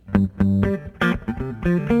Alright,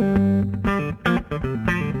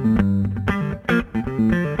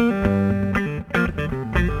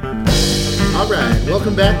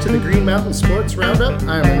 welcome back to the Green Mountain Sports Roundup.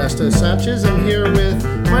 I'm Ernesto Sanchez. I'm here with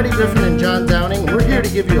Marty Griffin and John Downing. We're here to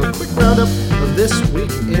give you a quick roundup of this week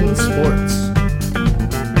in sports.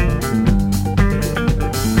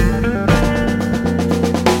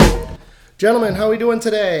 Gentlemen, how are we doing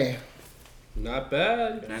today? Not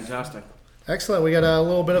bad. Fantastic. Excellent. We got a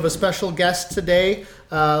little bit of a special guest today,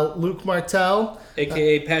 Luke Martell.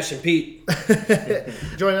 AKA Passion Pete.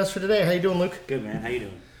 Joining us for today. How you doing, Luke? Good, man. How you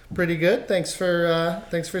doing? Pretty good. Thanks for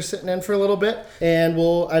sitting in for a little bit. And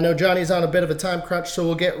I know Johnny's on a bit of a time crunch, so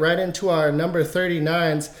we'll get right into our number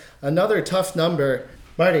 39s. Another tough number.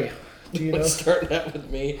 Marty, do you know? Starting out with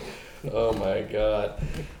me. Oh my God.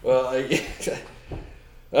 Well,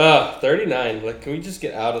 39. Like, can we just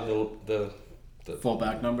get out of the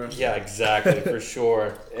Fullback numbers? Yeah, exactly, for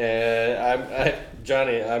sure. And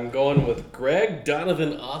Johnny, I'm going with Greg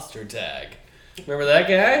Donovan Ostertag. Remember that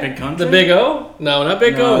guy? Big country? The Big O? No, not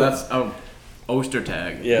Big O. No, that's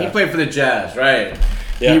Ostertag. Yeah. He played for the Jazz, right?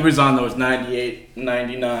 Yeah. He was on those 98,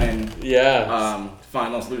 99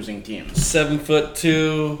 finals losing teams.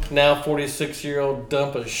 7'2", now 46-year-old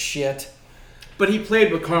dump of shit. But he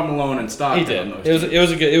played with Karl Malone and Stockton. He did. On those teams.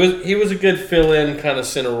 He was a good fill-in kind of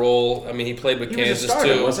center role. I mean, he played with He Kansas was a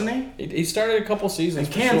starter, too, wasn't he? He started a couple seasons.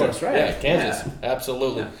 In for Kansas, sure. right? Yeah, Kansas, Yeah.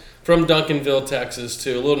 absolutely. Yeah. From Duncanville, Texas,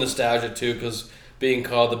 too. A little nostalgia too, because being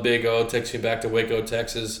called the Big O takes me back to Waco,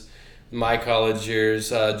 Texas. My college years,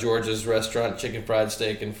 George's Restaurant, chicken fried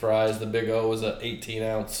steak and fries. The Big O was an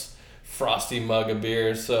 18-ounce frosty mug of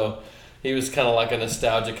beer, so. He was kind of like a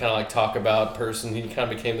nostalgic, kind of like talk about person. He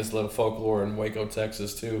kind of became this little folklore in Waco,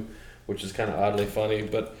 Texas, too, which is kind of oddly funny.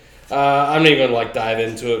 But I'm not even going to dive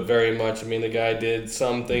into it very much. I mean, the guy did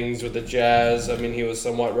some things with the Jazz. I mean, he was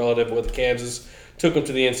somewhat relative with Kansas. Took him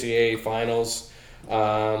to the NCAA finals.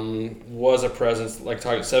 Was a presence, like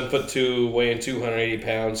talking 7'2", weighing 280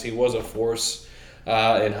 pounds. He was a force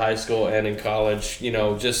in high school and in college. You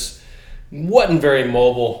know, just wasn't very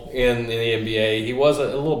mobile in the NBA. He was a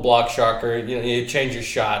little block shocker. You know, he changed his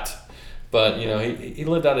shot, but you know he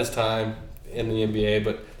lived out his time in the NBA.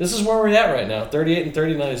 But this is where we're at right now. 38 and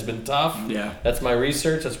 39 has been tough. Yeah, that's my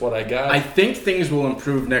research. That's what I got. I think things will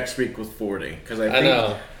improve next week with 40 because I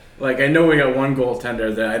know. Like, I know we got one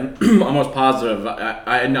goaltender that I'm almost positive.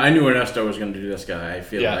 I knew Ernesto was going to do this guy, I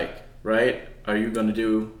feel like. Right? Are you going to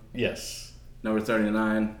do Yes. number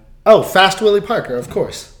 39? Oh, Fast Willie Parker, of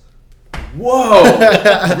course. Whoa!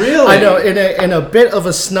 Really? I know, in a bit of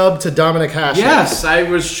a snub to Dominic Hasek. Yes, I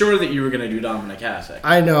was sure that you were going to do Dominic Hasek.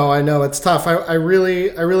 I know, it's tough. I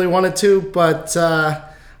really wanted to, but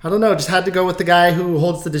I don't know. Just had to go with the guy who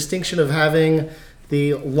holds the distinction of having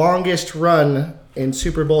the longest run in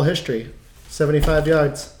Super Bowl history, 75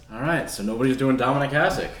 yards. All right, so nobody's doing Dominic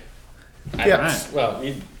Hasek. Yeah. Right. Well,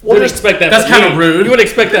 you wouldn't expect that. That's kind of rude. You wouldn't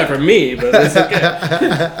expect that from me, but it's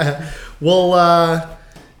okay. We'll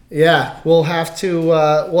have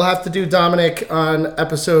to do Dominic on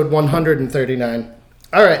episode 139.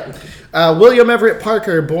 All right. William Everett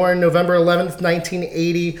Parker, born November 11th,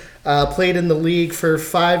 1980, played in the league for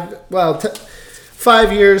 5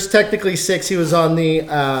 years, technically 6. He was on the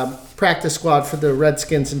practice squad for the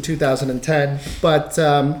Redskins in 2010. But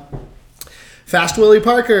Fast Willie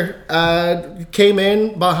Parker came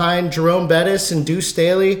in behind Jerome Bettis and Deuce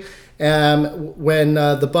Staley. When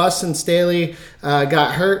the Bus and Staley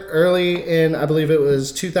got hurt early in, I believe it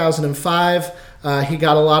was 2005, he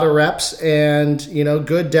got a lot of reps and,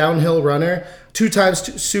 good downhill runner, 2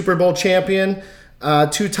 times Super Bowl champion,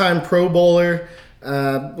 2-time Pro Bowler.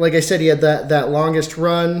 Like I said, he had that longest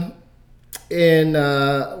run in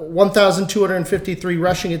 1,253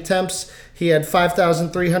 rushing attempts. He had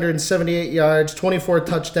 5,378 yards, 24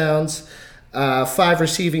 touchdowns. 5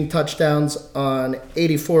 receiving touchdowns on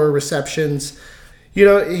 84 receptions.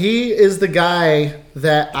 He is the guy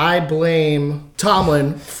that I blame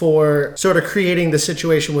Tomlin for sort of creating the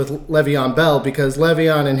situation with Le'Veon Bell, because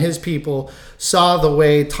Le'Veon and his people saw the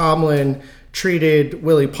way Tomlin treated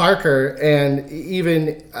Willie Parker, and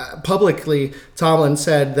even publicly Tomlin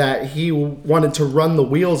said that he wanted to run the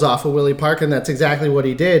wheels off of Willie Parker, and that's exactly what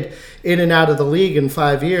he did in and out of the league in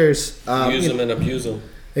 5 years. Use him and abuse him.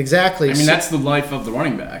 Exactly. I mean, that's the life of the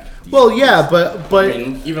running back. Well, yeah, but I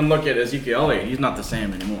mean, even look at Ezekiel Elliott. He's not the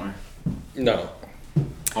same anymore. No.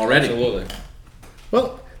 Already. Absolutely.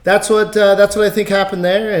 Well, that's what I think happened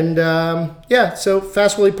there, and so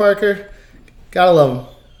Fast Willie Parker, gotta love him.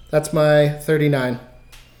 That's my 39.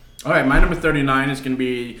 All right, my number 39 is going to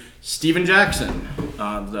be Steven Jackson,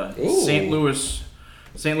 the St. Louis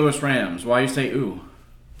Rams. Why you say ooh?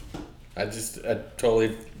 I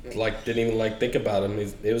totally didn't even think about him.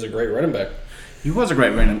 He was a great running back. He was a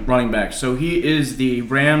great running back. So he is the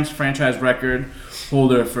Rams franchise record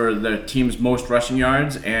holder for the team's most rushing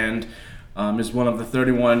yards and is one of the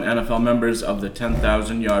 31 NFL members of the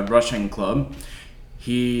 10,000-yard rushing club.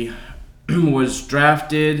 He was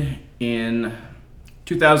drafted in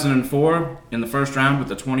 2004 in the first round with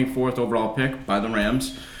the 24th overall pick by the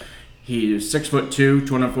Rams. He's 6'2",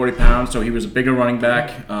 240 pounds, so he was a bigger running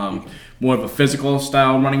back, more of a physical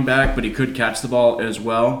style running back, but he could catch the ball as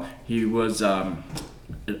well. He was an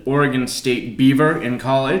Oregon State Beaver in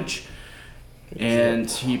college, and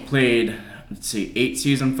he played 8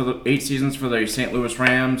 seasons for the St. Louis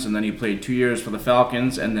Rams, and then he played 2 years for the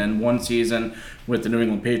Falcons, and then 1 season with the New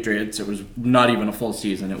England Patriots. It was not even a full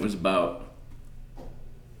season. It was about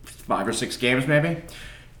 5 or 6 games maybe.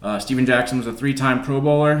 Steven Jackson was a 3-time Pro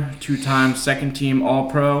Bowler, 2-time second-team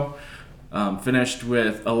All-Pro, finished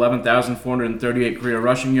with 11,438 career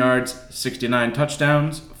rushing yards, 69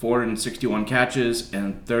 touchdowns, 461 catches,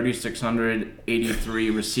 and 3,683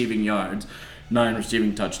 receiving yards, 9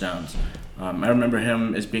 receiving touchdowns. I remember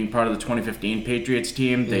him as being part of the 2015 Patriots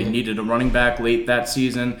team. They needed a running back late that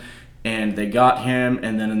season, and they got him.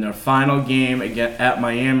 And then in their final game again at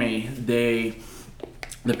Miami, the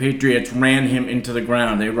Patriots ran him into the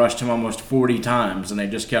ground. They rushed him almost 40 times, and they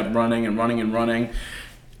just kept running and running and running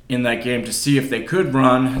in that game to see if they could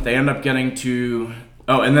run. They ended up getting to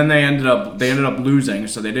and then they ended up losing,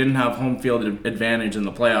 so they didn't have home field advantage in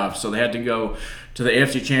the playoffs. So they had to go to the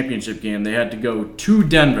AFC Championship game. They had to go to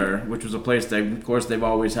Denver, which was a place they've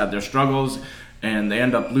always had their struggles, and they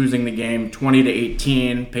end up losing the game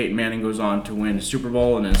 20-18. Peyton Manning goes on to win the Super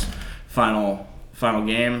Bowl in his final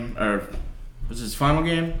game, or was his final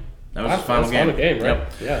game? That was his final game. Final game, right?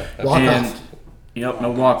 Yep. Yeah. Walk-off. Yep,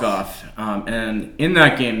 no walk-off. And in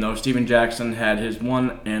that game, though, Steven Jackson had his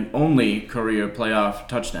one and only career playoff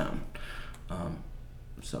touchdown.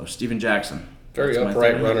 So, Steven Jackson. Very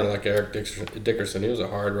upright runner like Eric Dickerson. He was a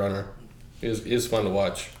hard runner. He was fun to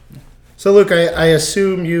watch. So, Luke, I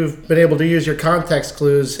assume you've been able to use your context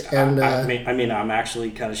clues. And I mean, I'm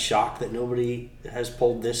actually kind of shocked that nobody has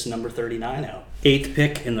pulled this number 39 out. 8th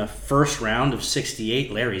pick in the first round of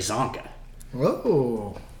 68, Larry Zonka.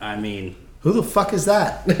 Whoa. I mean, Who the fuck is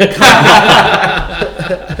that?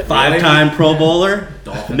 5-time Pro Bowler,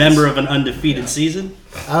 Dolphins. member of an undefeated season.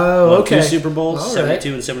 Oh, Won okay. 2 Super Bowls, All 72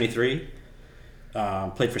 right. and 73.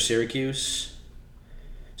 Played for Syracuse.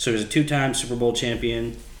 So he was a 2-time Super Bowl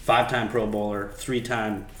champion, 5-time Pro Bowler,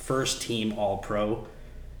 3-time first team All-Pro.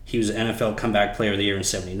 He was an NFL Comeback Player of the Year in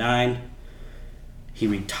 79. He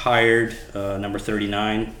retired number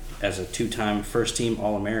 39 as a 2-time first team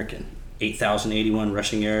All-American. 8,081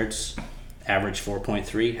 rushing yards, average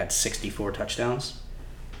 4.3, had 64 touchdowns.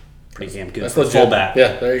 Pretty damn good That's for a legit. fullback.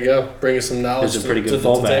 Yeah, there you go. Bring us some knowledge He's a pretty to good the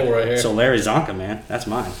fullback. table right here. So Larry Zonka, man, that's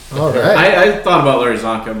mine. All right. I thought about Larry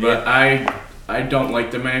Zonka, but I don't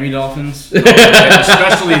like the Miami Dolphins,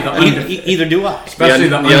 especially the Either do I.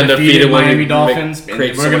 the undefeated Miami Dolphins. And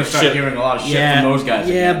create we're so going to much start shit. hearing a lot of shit Yeah, from those guys.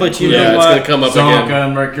 yeah, again. but you yeah, know it's what? going to come up Zonka,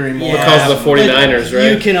 again. Mercury, Moore. Yeah. Because of the 49ers,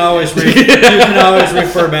 right? You can always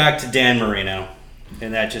refer back to Dan Marino,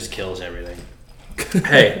 and that just kills everything.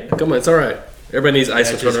 Hey, come on, it's all right. Everybody needs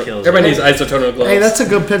just isotoner. kills Everybody it. needs isotoner gloves. Hey, that's a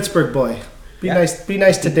good Pittsburgh boy. Be nice. Be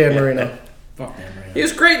nice to Dan Marino. Fuck Dan Marino. He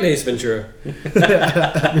was great in Ace Ventura.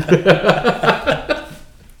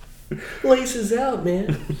 Laces out,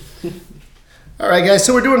 man. All right, guys.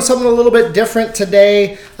 So we're doing something a little bit different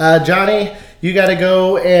today. Johnny, you got to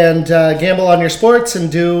go and gamble on your sports and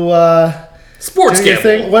do Sports do your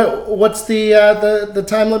gamble. thing. What's the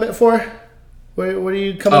time limit for? What are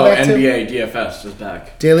you coming back to? NBA DFS is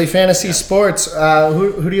back. Daily Fantasy Sports.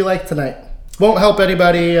 Who do you like tonight? Won't help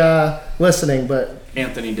anybody listening, but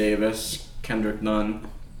Anthony Davis, Kendrick Nunn.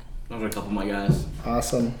 Those are a couple of my guys.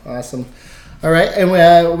 awesome. All right, and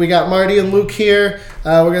we got Marty and Luke here.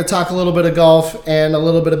 We're going to talk a little bit of golf and a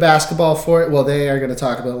little bit of basketball for it. Well, they are going to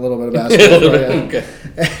talk about a little bit of basketball for you. Okay.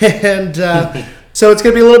 And so it's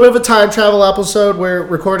going to be a little bit of a time travel episode. We're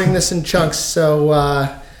recording this in chunks,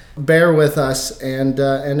 so bear with us and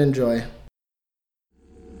enjoy.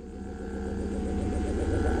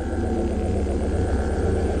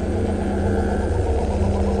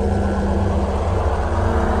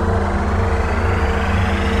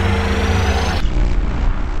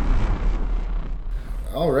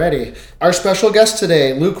 Alrighty, our special guest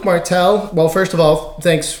today, Luke Martell. Well, first of all,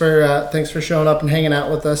 thanks for showing up and hanging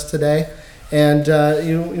out with us today. And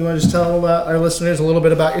you want to just tell our listeners a little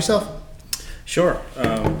bit about yourself? Sure.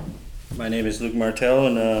 My name is Luke Martell,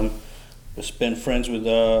 and I've been friends with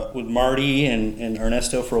Marty and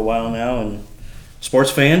Ernesto for a while now, and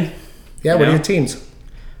sports fan. Yeah, You what are know? your teams?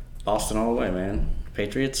 Boston all the way, man.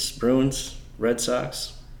 Patriots, Bruins, Red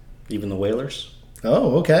Sox, even the Whalers.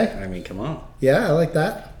 Oh, okay. I mean, come on. Yeah, I like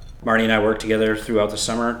that. Marty and I worked together throughout the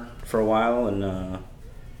summer for a while, and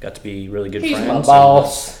got to be really good He's friends. my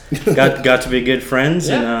boss. And, got to be good friends,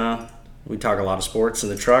 Yeah. and we talk a lot of sports in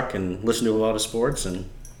the truck and listen to a lot of sports, and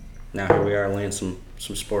now here we are laying some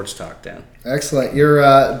sports talk down. Excellent. You're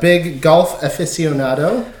a big golf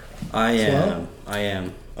aficionado. I well?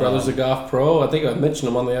 am. Brother's a golf pro. I think I mentioned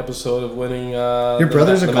him on the episode of winning. Your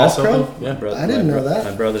brother's a the golf Mass pro? Open. Yeah. I didn't know that.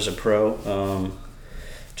 My brother's a pro.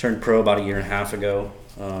 Turned pro about a year and a half ago.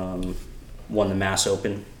 Won the Mass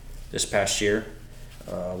Open this past year,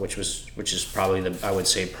 which is probably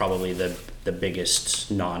the biggest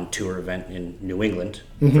non-tour event in New England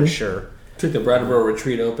for sure. Took the Brattleboro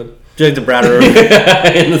Retreat Open. Took the Brattleboro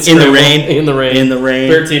in the rain. In the rain. In the rain.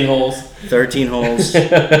 13 holes. 13 holes.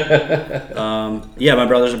 Yeah, my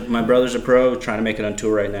brother's a pro, trying to make it on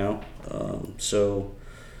tour right now. So,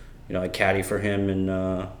 I caddy for him, and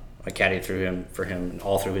I caddied for him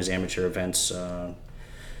all through his amateur events.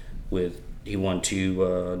 He won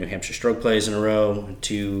 2 New Hampshire stroke plays in a row,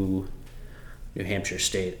 2 New Hampshire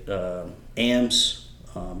state AMs.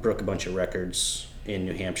 Broke a bunch of records in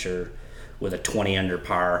New Hampshire with a 20 under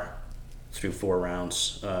par through 4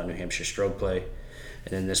 rounds, New Hampshire stroke play.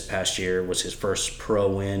 And then this past year was his first pro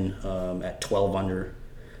win at 12 under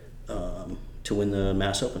to win the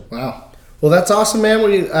Mass Open. Wow. Well, that's awesome, man.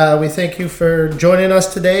 We thank you for joining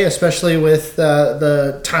us today, especially with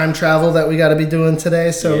the time travel that we got to be doing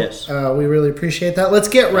today. So Yes. We really appreciate that. Let's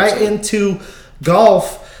get right into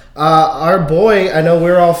golf. Our boy, I know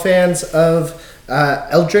we're all fans of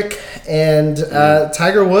Eldrick and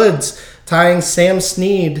Tiger Woods, tying Sam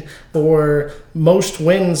Snead for most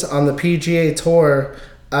wins on the PGA Tour.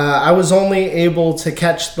 I was only able to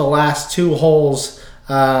catch the last 2 holes,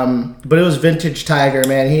 but it was vintage Tiger,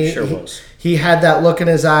 man. He was. He had that look in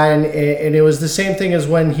his eye, and it was the same thing as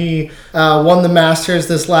when he won the Masters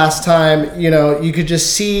this last time. You could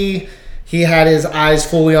just see he had his eyes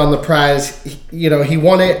fully on the prize. He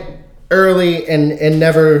won it early and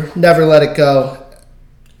never let it go.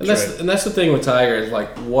 And that's the thing with Tiger is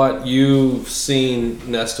like what you've seen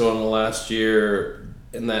Nesto in the last year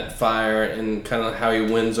in that fire and kind of how he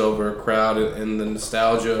wins over a crowd and the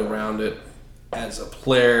nostalgia around it as a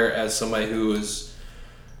player, as somebody who is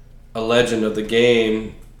a legend of the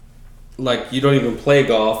game. Like, you don't even play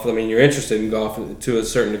golf. I mean, you're interested in golf to a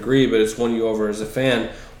certain degree, but it's won you over as a fan.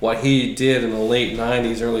 What he did in the late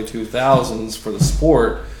 90s, early 2000s for the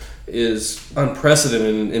sport is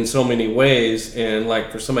unprecedented in so many ways. And like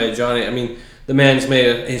for somebody, Johnny, I mean, the man's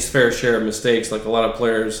made his fair share of mistakes, like a lot of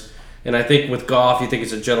players. And I think with golf, you think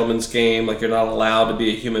it's a gentleman's game, like you're not allowed to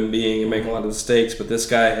be a human being and make a lot of mistakes. But this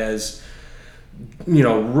guy has,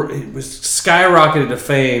 was skyrocketed to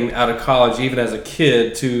fame out of college, even as a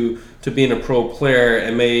kid, to being a pro player,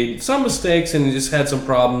 and made some mistakes and just had some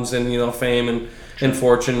problems and fame and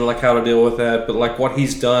fortune, like how to deal with that. But like what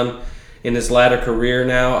he's done in his latter career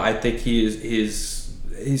now, I think he's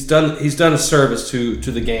done a service to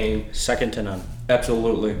the game. Second to none.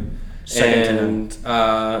 Absolutely. Second to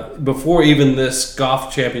And before even this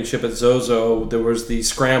golf championship at Zozo, there was the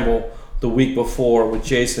scramble the week before with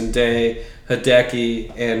Jason Day,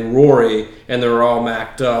 Hideki, and Rory, and they were all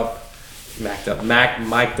mic'd up,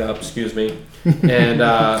 excuse me, and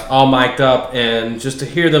all mic'd up, and just to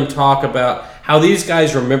hear them talk about how these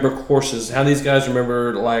guys remember courses, how these guys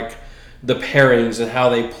remember like the pairings and how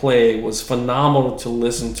they play was phenomenal to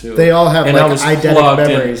listen to. They all have and I like was identical plugged in.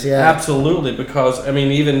 memories. Yeah, Absolutely, because I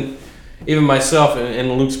mean, even myself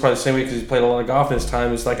and Luke's probably the same way because he's played a lot of golf in his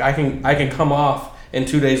time. It's like I can come off and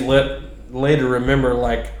 2 days later remember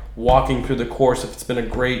like walking through the course if it's been a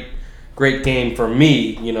great game for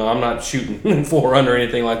me. I'm not shooting 4 under or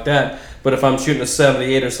anything like that, but if I'm shooting a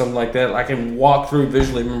 78 or something like that, I can walk through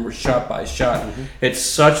visually, remember shot by shot. Mm-hmm. It's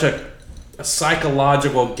such a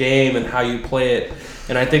psychological game and how you play it,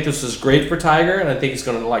 and I think this is great for Tiger, and I think it's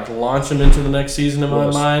going to like launch him into the next season in my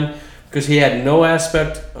mind, because he had no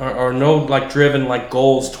aspect or no like driven like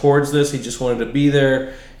goals towards this. He just wanted to be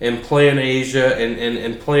there and play in Asia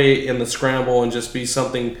and play in the scramble and just be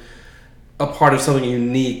a part of something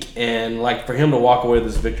unique. And like for him to walk away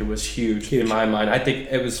with this victory was huge in my mind. I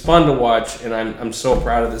think it was fun to watch, and I'm so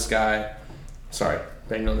proud of this guy. Sorry,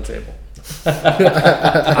 banging on the table.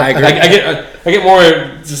 I agree. I get more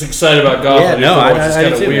just excited about golf. Yeah, than no, anything, which is I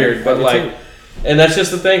kind of do too, weird, man. but I do like. too. And that's just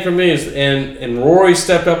the thing for me is, and Rory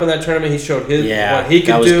stepped up in that tournament. He showed what he could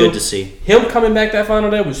do. That was good to see. Him coming back that final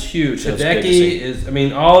day was huge. That was good to Hideki see. is, I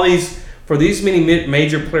mean, all these for these many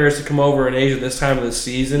major players to come over in Asia this time of the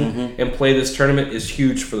season and play this tournament is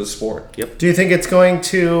huge for the sport. Yep. Do you think it's going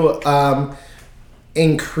to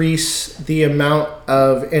increase the amount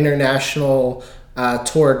of international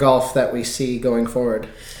tour golf that we see going forward?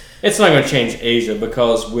 It's not going to change Asia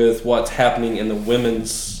because with what's happening in the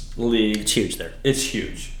women's league, It's huge there. it's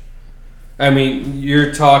huge. I mean,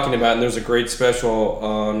 you're talking about, and there's a great special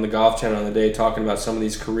on the Golf Channel on the day talking about some of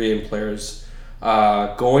these Korean players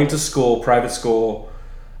going to school, private school,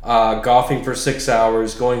 golfing for 6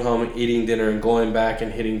 hours, going home, eating dinner, and going back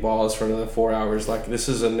and hitting balls for another 4 hours. Like, this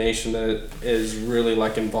is a nation that is really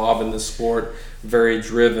like involved in this sport, very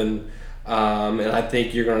driven, and I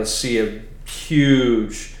think you're going to see a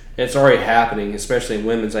huge. It's already happening, especially in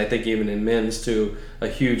women's. I think even in men's too, a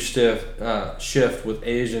huge shift with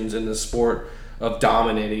Asians in the sport of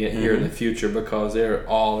dominating it here in the future because they're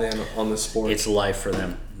all in on the sport. It's life for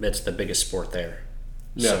them. It's the biggest sport there.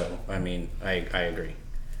 Yeah. So I mean, I agree.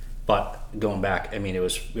 But going back, I mean, it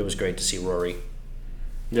was great to see Rory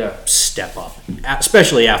Yeah, step up,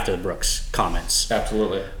 especially after Brooks' comments,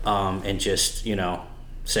 absolutely. and just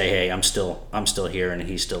say, hey, I'm still here, and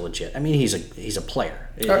he's still legit. I mean, he's a player.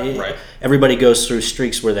 Right. Everybody goes through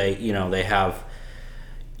streaks where they have,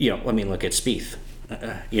 I mean, look at Spieth,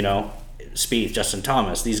 Spieth, Justin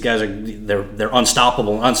Thomas. These guys they're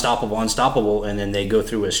unstoppable, and then they go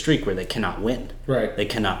through a streak where they cannot win. Right. They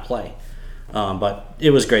cannot play. But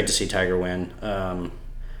it was great to see Tiger win.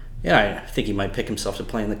 I think he might pick himself to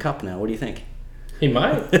play in the Cup now. What do you think? He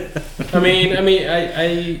might. I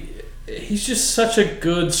mean, he's just such a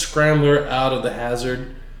good scrambler out of the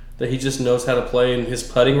hazard that he just knows how to play, and his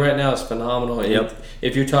putting right now is phenomenal. And Yep.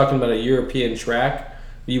 if you're talking about a European track,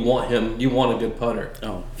 you want him. You want a good putter.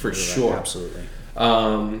 Oh, for sure. Absolutely.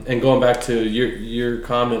 And going back to your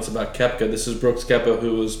comments about Koepka, this is Brooks Koepka,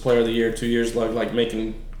 who was Player of the Year 2 years ago, like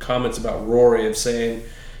making comments about Rory of saying,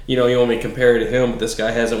 you want me to compare it to him, but this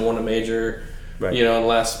guy hasn't won a major, Right. in the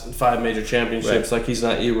last 5 major championships. Right. Like, he's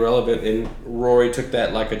not irrelevant. And Rory took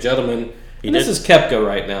that like a gentleman. He This did. is Koepka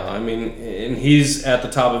right now. I mean, and he's at the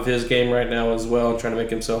top of his game right now as well, trying to make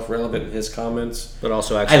himself relevant in his comments. But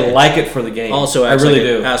also acts I like like it for the game. also I acts really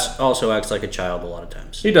like do. also acts like a child a lot of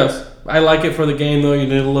times. He does. I like it for the game, though. You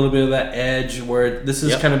need a little bit of that edge where this has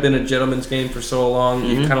Yep. kind of been a gentleman's game for so long.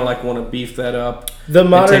 You kind of like want to beef that up The and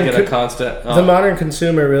modern take it a constant. the modern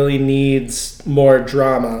consumer really needs more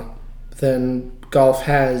drama than golf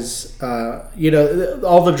has.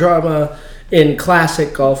 All the drama in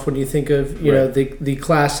classic golf, when you think of the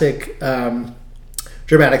classic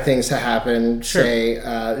dramatic things that happen, say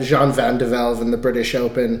Jean Van de Velde in the British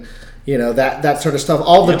Open, that sort of stuff.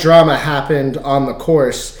 All the drama happened on the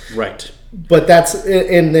course, Right. but that's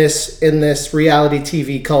in this reality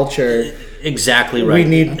TV culture. Exactly right. We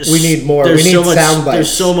need more. There's We need so much, sound bites.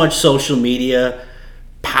 There's so much social media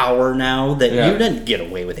power now that Yeah. you didn't get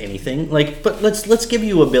away with anything. But let's give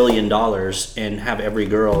you $1 billion and have every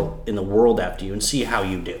girl in the world after you and see how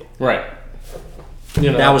you do. right.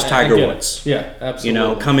 That was Tiger get it. Woods. Yeah,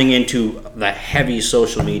 absolutely. Coming into the heavy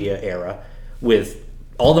social media era with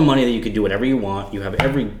all the money that you could do whatever you want. You have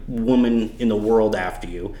every woman in the world after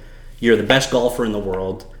you. You're the best golfer in the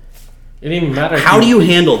world. It didn't even matter. How do you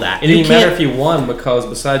handle that? It didn't can't- matter if you won because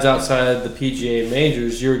besides outside the PGA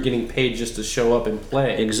majors, you were getting paid just to show up and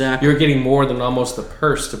play. Exactly. You were getting more than almost the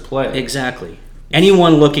purse to play. Exactly.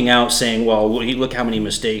 Anyone looking out saying, well, look how many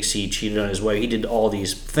mistakes he cheated on his wife. He did all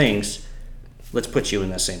these things. Let's put you in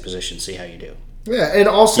that same position, see how you do. Yeah, and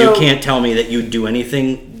also You can't tell me that you'd do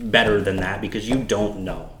anything better than that because you don't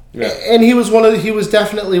know. Yeah. And he was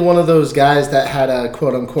definitely one of those guys that had a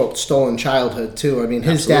quote unquote stolen childhood too. I mean,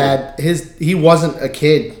 his dad, he wasn't a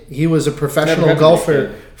kid. He was a professional Never had to be a golfer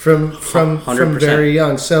kid. from 100%. very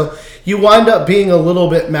young. So you wind up being a little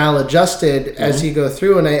bit maladjusted as you go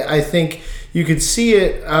through, and I think you could see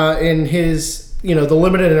it in his the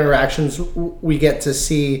limited interactions we get to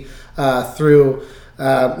see through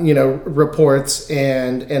reports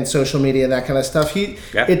and social media and that kind of stuff.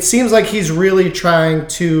 It seems like he's really trying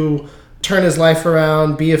to turn his life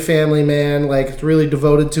around, be a family man, like really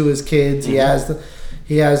devoted to his kids. Mm-hmm.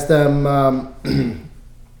 He has them,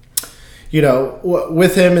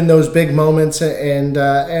 with him in those big moments, and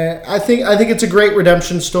I think it's a great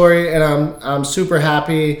redemption story, and I'm super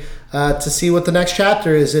happy to see what the next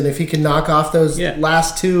chapter is, and if he can knock off those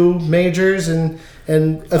last 2 majors and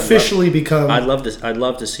officially become. I'd love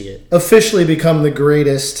to see it. Officially become the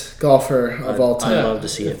greatest golfer of all time. I'd love to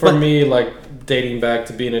see it. For me, like dating back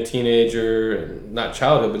to being a teenager, not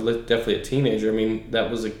childhood, but definitely a teenager. I mean, that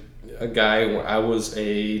was a guy. I was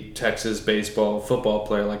a Texas baseball, football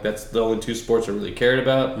player. Like that's the only two sports I really cared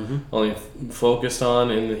about, only focused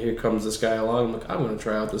on. And here comes this guy along. I'm like, I'm going to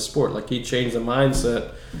try out this sport. Like he changed the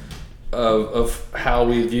mindset of how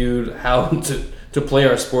we viewed how to play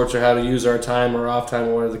our sports or how to use our time or off time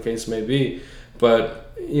or whatever the case may be. But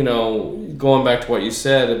going back to what you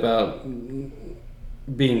said about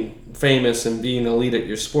being famous and being elite at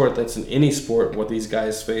your sport, that's in any sport what these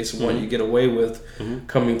guys face and what you get away with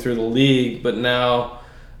coming through the league. But now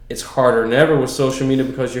it's harder than ever with social media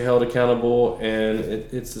because you're held accountable, and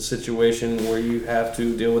it's the situation where you have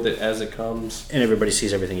to deal with it as it comes. And everybody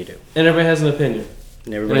sees everything you do. And everybody has an opinion.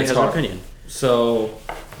 And everybody has an opinion. So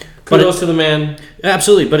kudos to the man.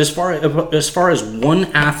 Absolutely. But as far as one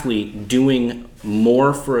athlete doing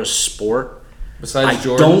more for a sport, besides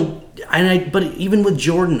Jordan, but even with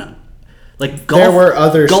Jordan, like golf, there were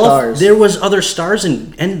other stars. There was other stars,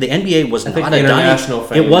 and the NBA was not a international dying.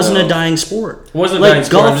 fame, it wasn't though. a dying sport. It wasn't a dying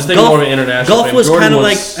sport. I'm just thinking more of an international golf fame. was Jordan kind of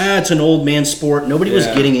was- like it's an old man sport. Nobody was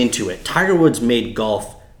Yeah. getting into it. Tiger Woods made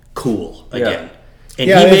golf cool again, and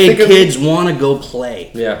Yeah, he I made think of- kids want to go play.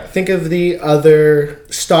 Yeah. Think of the other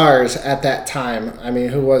stars at that time. I mean,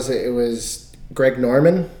 who was it? It was Greg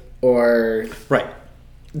Norman or Right.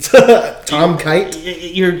 Tom Kite.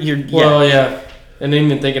 Well, yeah. And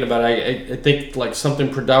even thinking about it, I think like something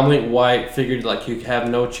predominantly white figured like you have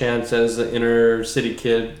no chance as an inner city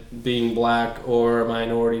kid being black or a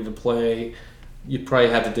minority to play. You'd probably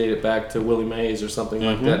have to date it back to Willie Mays or something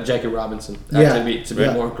like that. Jackie Robinson, Yeah. to be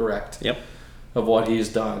more correct. Yep. Of what he's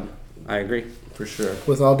done, I agree. for sure.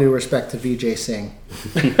 With all due respect to Vijay Singh.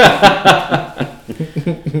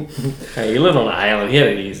 Hey, you live on an island. He had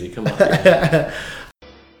it easy. Come on.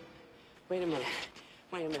 Wait a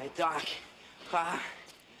minute, Doc. Are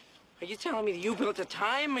you telling me that you built a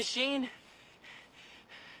time machine?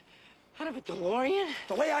 Out of a DeLorean?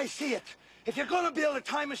 The way I see it, if you're gonna build a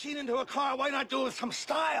time machine into a car, why not do it with some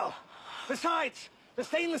style? Besides, the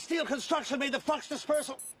stainless steel construction made the flux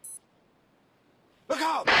dispersal. Look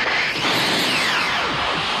out!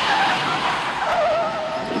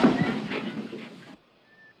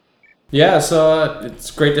 Yeah, so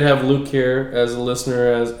it's great to have Luke here as a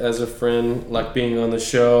listener, as a friend, like being on the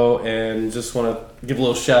show, and just want to give a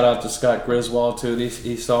little shout out to Scott Griswold too.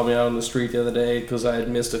 He saw me out on the street the other day because I had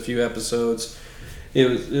missed a few episodes.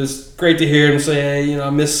 It was great to hear him say, "Hey, I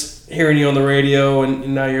miss hearing you on the radio,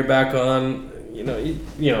 and now you're back on."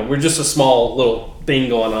 We're just a small little thing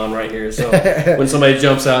going on right here. So when somebody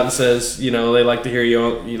jumps out and says, they like to hear you,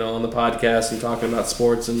 on the podcast and talking about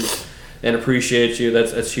sports and appreciate you.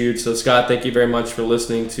 That's huge. So Scott, thank you very much for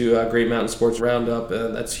listening to Great Mountain Sports Roundup.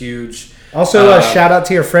 That's huge. Also, a shout out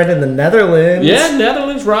to your friend in the Netherlands. Yeah,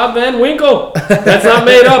 Netherlands, Rob Van Winkle. That's not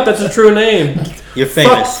made up. That's a true name. You're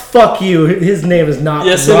famous. Fuck you. His name is not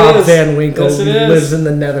Yes, it Rob is. Van Winkle. Yes, it He is. lives in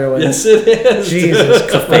the Netherlands. Yes, it is. Jesus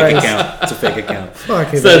Christ. Fake account. It's a fake account.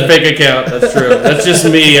 Fuck It's it. a fake account. That's true. That's just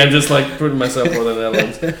me. I'm just like putting myself for the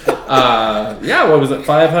Netherlands. What was it?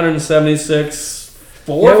 576.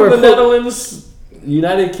 Four Yeah, for we're the put- Netherlands.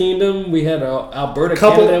 United Kingdom. We had Alberta,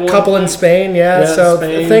 Canada. at one Couple in point. Spain, yeah. Yeah, So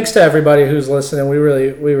Spain. thanks to everybody who's listening. We really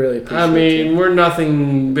appreciate I it. mean, we're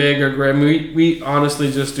nothing big or great. We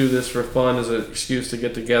honestly just do this for fun as an excuse to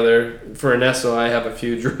get together. For Ernesto, I have a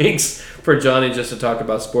few drinks. For Johnny, just to talk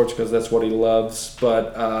about sports because that's what he loves.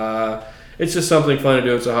 But it's just something fun to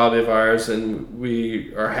do. It's a hobby of ours, and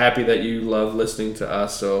we are happy that you love listening to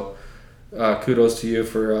us. So kudos to you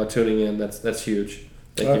for tuning in. That's huge.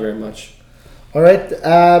 Thank you very much. All right,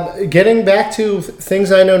 getting back to things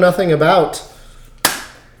I know nothing about.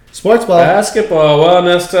 Sports ball. Basketball. Well,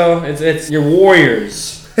 Ernesto, it's your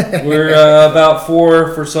Warriors. We're about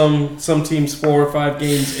for some teams 4 or 5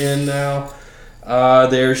 games in now.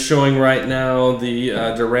 They're showing right now the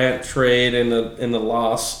Durant trade and the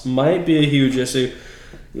loss might be a huge issue.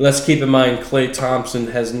 Let's keep in mind Klay Thompson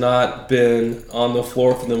has not been on the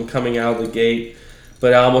floor for them coming out of the gate.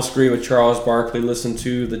 But I almost agree with Charles Barkley. Listened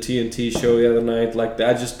to the TNT show the other night. Like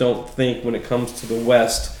I just don't think when it comes to the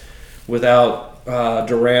West, without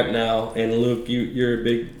Durant now and Luke, you're a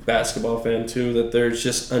big basketball fan too. That there's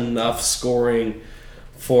just enough scoring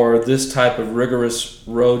for this type of rigorous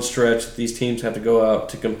road stretch that these teams have to go out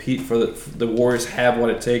to compete for. The Warriors have what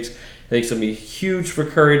it takes. I think it's gonna be huge for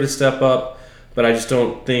Curry to step up, but I just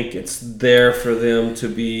don't think it's there for them to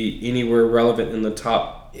be anywhere relevant in the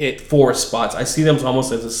top 4 spots. I see them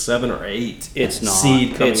almost as a 7 or 8 It's not.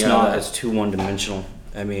 seed coming It's out not. of that. It's too one-dimensional.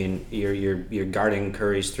 I mean, you're guarding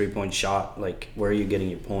Curry's three-point shot. Like, where are you getting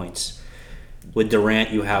your points? With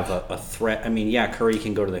Durant, you have a threat. I mean, yeah, Curry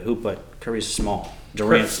can go to the hoop, but Curry's small.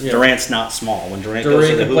 Durant's not small. When Durant goes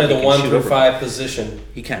to Durant the can hoop, play he the can 1 shoot through over 5 position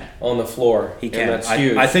He can. on the floor. He can. And that's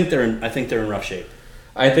huge. I think they're in rough shape.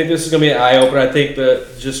 I think this is going to be an eye opener. I think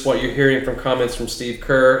that just what you're hearing from comments from Steve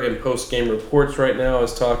Kerr in post game reports right now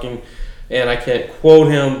is talking, and I can't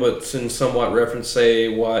quote him, but in somewhat reference,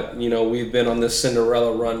 say what we've been on this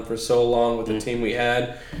Cinderella run for so long with the team we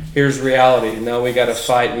had. Here's reality. Now we got to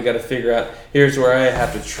fight. We got to figure out. Here's where I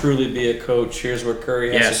have to truly be a coach. Here's where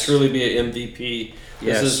Curry has to truly be an MVP.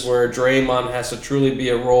 This is where Draymond has to truly be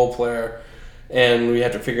a role player. And we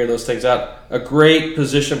have to figure those things out. A great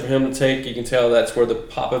position for him to take. You can tell that's where the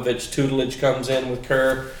Popovich tutelage comes in with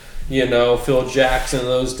Kerr. Phil Jackson in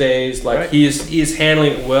those days. He's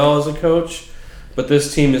handling it well as a coach, but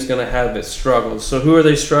this team is going to have its struggles. So who are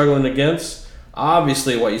they struggling against?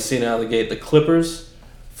 Obviously, what you've seen out of the gate, the Clippers,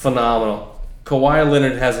 phenomenal. Kawhi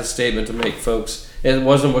Leonard has a statement to make, folks. It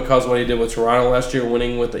wasn't because of what he did with Toronto last year,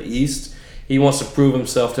 winning with the East. He wants to prove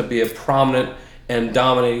himself to be a prominent and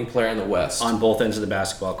dominating player in the West. On both ends of the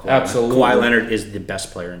basketball court. Absolutely. Kawhi Leonard is the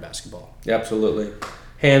best player in basketball. Absolutely.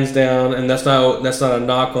 Hands down, and that's not a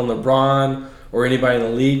knock on LeBron or anybody in the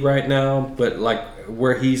league right now, but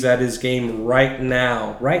where he's at his game right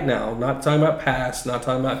now, not talking about past, not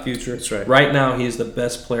talking about future. That's right. Right now, he's the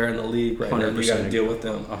best player in the league right now. You got to deal with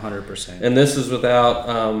them. 100%. And this is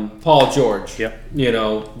without Paul George. Yep.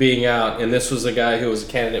 Being out, and this was a guy who was a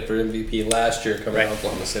candidate for MVP last year coming out of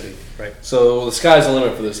Oklahoma City. Right. So the sky's the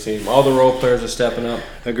limit for this team. All the role players are stepping up.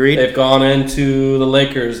 Agreed. They've gone into the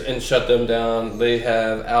Lakers and shut them down. They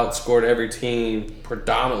have outscored every team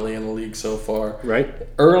predominantly in the league so far. Right.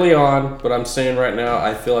 Early on, but I'm saying right now,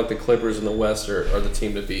 I feel like the Clippers in the West are the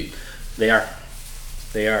team to beat. They are.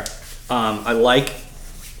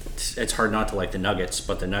 It's hard not to like the Nuggets,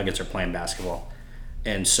 but the Nuggets are playing basketball,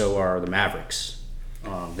 and so are the Mavericks.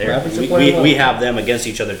 Mavericks are playing well. We have them against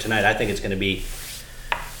each other tonight. I think it's going to be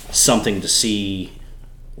something to see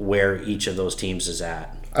where each of those teams is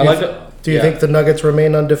at. I like it. Do you think the Nuggets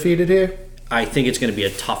remain undefeated here? I think it's going to be a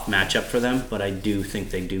tough matchup for them, but I do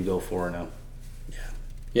think they do go 4-0.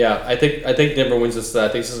 Yeah, I think Denver wins this. I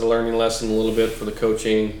think this is a learning lesson a little bit for the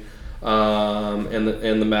coaching and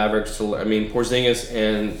the Mavericks. Porzingis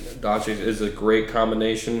and Doncic is a great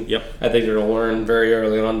combination. Yep. I think they're going to learn very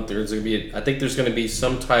early on. I think there's going to be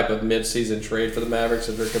some type of mid-season trade for the Mavericks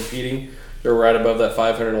if they're competing. They're right above that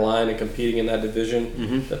 500 line and competing in that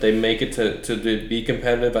division. That they make it to be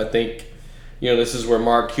competitive. I think this is where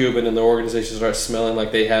Mark Cuban and the organization start smelling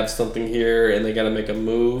like they have something here and they got to make a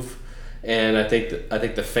move. And I think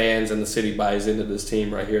the fans and the city buys into this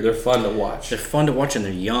team right here. They're fun to watch. They're fun to watch, and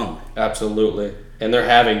they're young. Absolutely, and they're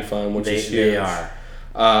having fun, which is huge. They are.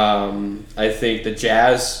 I think the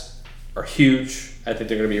Jazz are huge. I think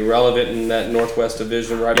they're going to be relevant in that Northwest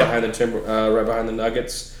Division, right behind the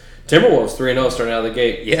Nuggets. Timberwolves 3-0 starting out of the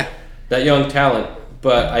gate. Yeah, that young talent.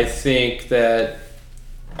 But I think that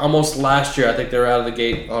almost last year, I think they were out of the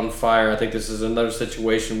gate on fire. I think this is another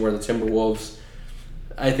situation where the Timberwolves.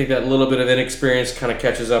 I think that little bit of inexperience kind of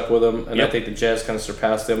catches up with them, and I think the Jazz kind of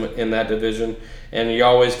surpassed them in that division. And you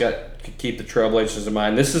always got to keep the Trailblazers in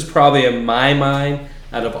mind. This is probably, in my mind,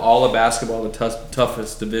 out of all of basketball, the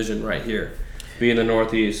toughest division right here, being the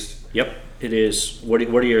Northeast. Yep, it is. What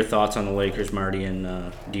are your thoughts on the Lakers, Marty?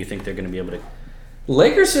 And do you think they're going to be able to?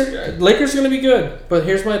 Lakers are going to be good, but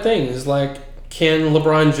here's my thing: is can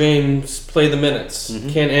LeBron James play the minutes?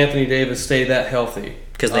 Can Anthony Davis stay that healthy?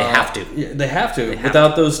 Because they have to. Yeah, they have to.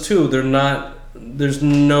 Without those two, they're not. There's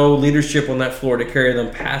no leadership on that floor to carry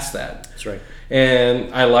them past that. That's right.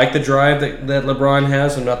 And I like the drive that LeBron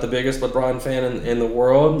has. I'm not the biggest LeBron fan in the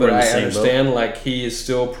world, but I understand he is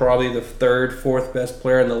still probably the third, fourth best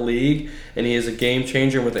player in the league, and he is a game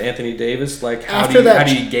changer with Anthony Davis. How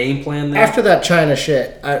do you game plan that? After that China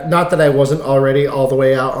shit, not that I wasn't already all the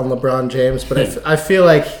way out on LeBron James, but I feel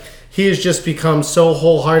like he has just become so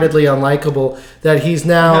wholeheartedly unlikable that he's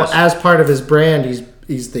now, as part of his brand,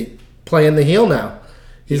 he's playing the heel now.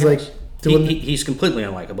 He's he's completely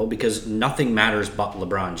unlikable because nothing matters but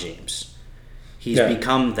LeBron James. He's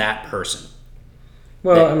become that person.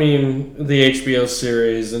 Well, the HBO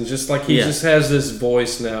series and just he just has this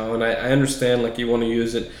voice now, and I understand you want to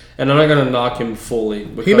use it, and I'm not going to knock him fully.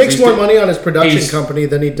 He makes more money on his production company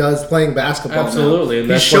than he does playing basketball. Absolutely,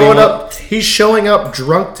 now. And he's showing up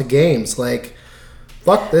drunk to games.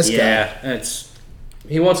 Fuck this guy. Yeah,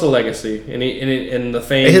 he wants a legacy, and the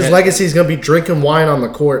fame. His legacy is going to be drinking wine on the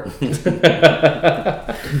court.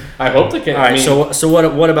 I hope they can. All right. So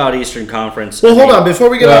what about Eastern Conference? Well, hold on. Before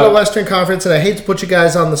we get out of Western Conference, and I hate to put you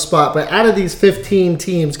guys on the spot, but out of these 15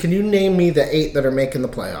 teams, can you name me the 8 that are making the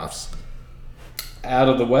playoffs? Out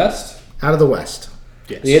of the West? Out of the West.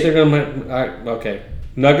 Yes. The 8th they're going to okay.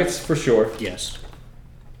 Nuggets for sure. Yes.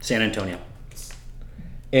 San Antonio.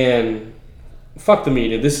 And fuck the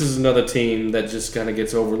media. This is another team that just kind of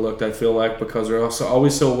gets overlooked, I feel like, because they're also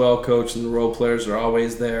always so well coached and the role players are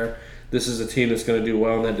always there. This is a team that's going to do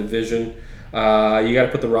well in that division. You got to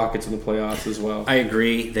put the Rockets in the playoffs as well. I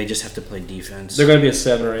agree. They just have to play defense. They're going to be a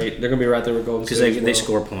 7 or 8. They're going to be right there with Golden State. Because as they well.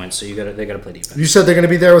 score points, so they got to play defense. You said they're going to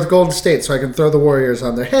be there with Golden State, so I can throw the Warriors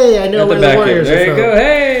on there. Hey, I know At where the the back end. Warriors are There you from. go.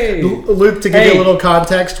 Hey! Luke, to give you Hey. a little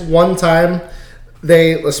context, one time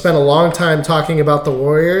they spent a long time talking about the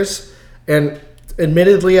Warriors, and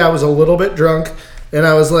admittedly I was a little bit drunk, and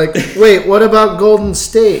I was like, wait, what about Golden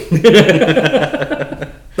State?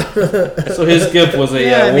 So his gift was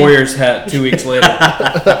a Warriors hat 2 weeks later.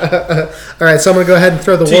 All right, so I'm going to go ahead and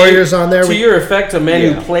throw the Warriors on there. To your effect, a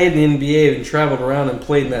man who played in the NBA and traveled around and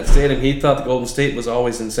played in that stadium, he thought the Golden State was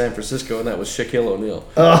always in San Francisco, and that was Shaquille O'Neal.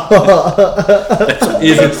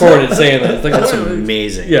 He's recorded saying that. It's like, That's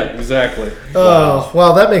amazing. Yeah, exactly. Oh,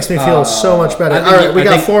 wow, that makes me feel so much better. I think- All right, we I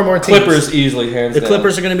got think 4 more teams. Clippers easily, hands The down.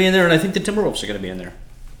 Clippers are going to be in there, and I think the Timberwolves are going to be in there.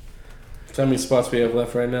 How many spots we have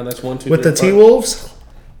left right now? That's 1, 2, With 3, the 4. T-Wolves,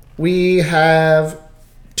 we have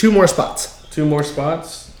 2 more spots. 2 more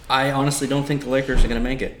spots. I honestly don't think the Lakers are going to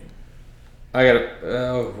make it. I got it.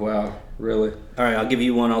 Oh wow, really? All right, I'll give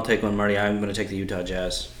you one. I'll take one, Marty. I'm going to take the Utah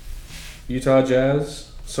Jazz. Utah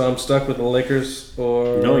Jazz. So I'm stuck with the Lakers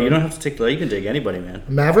or No, you don't have to take the. You can take anybody, man.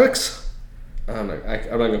 Mavericks? I'm not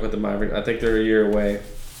gonna put the Mavericks. I think they're a year away.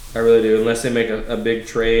 I really do, unless they make a big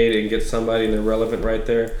trade and get somebody and they're relevant right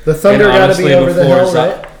there. The Thunder And got to be honestly, over the before hill,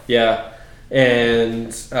 Zion- right? Yeah,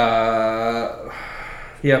 and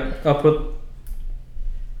yeah, I'll put.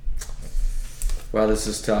 Wow, this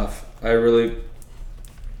is tough. I'm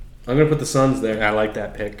gonna put the Suns there. I like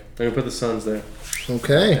that pick. I'm gonna put the Suns there.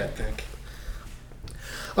 Okay. That pick.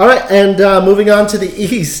 All right, and moving on to the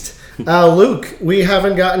East. Luke, we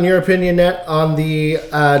haven't gotten your opinion yet on the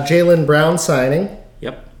Jaylen Brown signing.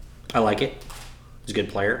 Yep, I like it. He's a good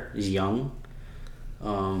player. He's young.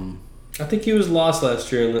 I think he was lost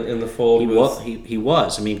last year in the fold. He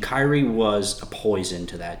was. I mean, Kyrie was a poison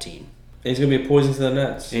to that team. He's gonna be a poison to the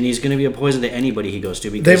Nets. And he's going to be a poison to anybody he goes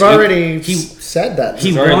to because They've already said that.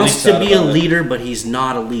 he already wants leaked to out be a about it. leader, but he's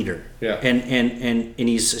not a leader. Yeah. And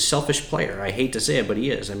he's a selfish player. I hate to say it, but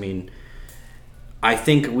he is. I mean, I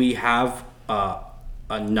think we have a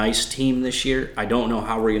nice team this year. I don't know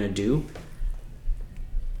how we're going to do.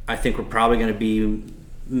 I think we're probably going to be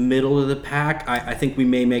middle of the pack. I think we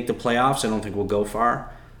may make the playoffs. I don't think we'll go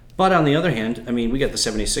far. But on the other hand, I mean, we got the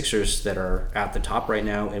 76ers that are at the top right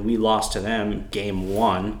now, and we lost to them game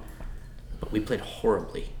 1, but we played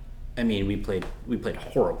horribly. I mean, we played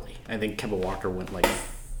horribly. I think Kemba Walker went like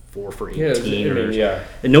 4 for 18. Yeah.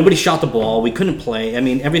 And nobody shot the ball. We couldn't play. I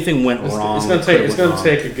mean, everything went wrong. It's gonna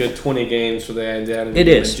take a good 20 games for the identity It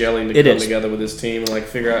is. and gelling to It come is. together with this team and like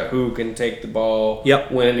figure out who can take the ball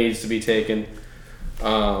Yep. when it needs to be taken.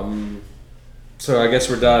 So I guess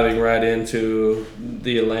we're diving right into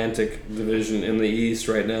the Atlantic Division in the East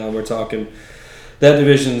right now. We're talking that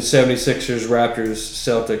division: 76ers, Raptors,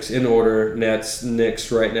 Celtics in order. Nets,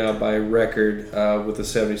 Knicks right now by record with the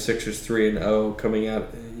 76ers 3-0 coming out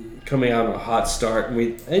on a hot start.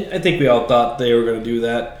 And I think we all thought they were going to do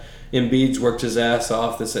that. Embiid's worked his ass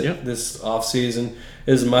off this offseason.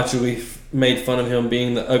 As much as we made fun of him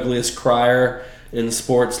being the ugliest crier in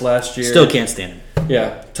sports last year, Still can't stand him.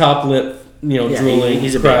 yeah, top lip, drooling.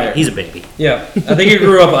 He's a crier. baby. He's a baby. Yeah, I think he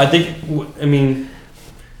grew up. I think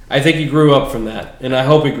he grew up from that, and I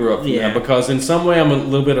hope he grew up from Yeah. that because in some way I'm a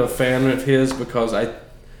little bit of a fan of his because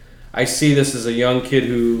I see this as a young kid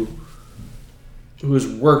who has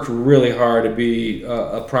worked really hard to be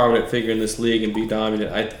a prominent figure in this league and be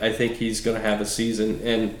dominant. I think he's going to have a season,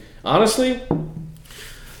 and honestly,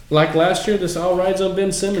 like last year, this all rides on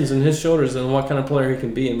Ben Simmons and his shoulders and what kind of player he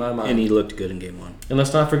can be in my mind. And he looked good in game 1. And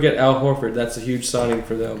let's not forget Al Horford. That's a huge signing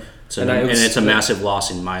for them. So, and it's a massive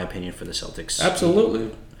loss, in my opinion, for the Celtics. Absolutely.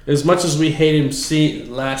 As much as we hate him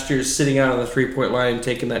last year sitting out on the three-point line and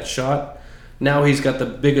taking that shot, now he's got the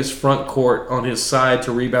biggest front court on his side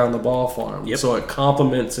to rebound the ball for him. Yep. So it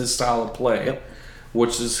complements his style of play, Yep.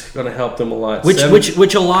 which is going to help them a lot.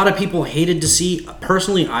 Which a lot of people hated to see.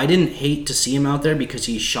 Personally, I didn't hate to see him out there because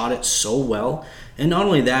he shot it so well. And not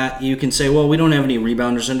only that, you can say, well, we don't have any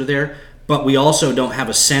rebounders under there, but we also don't have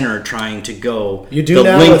a center trying to go You do the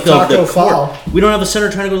now length with Taco of the Fall. court. We don't have a center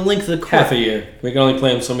trying to go the length of the court. half a year. We can only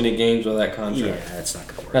play him so many games with that Yeah, contract. that's not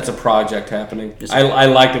going to work. That's a project happening. It's I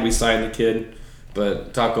like that we signed the kid,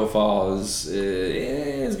 but Taco Fall is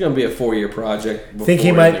going to be a 4-year project. Before Think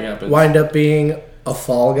he might anything happens. wind up being a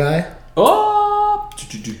fall guy? Oh!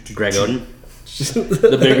 Greg Oden.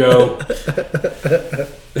 The Big O.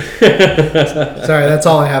 Sorry, that's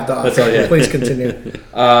all I have to offer. That's all you have. Please continue.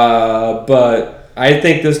 But I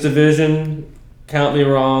think this division, count me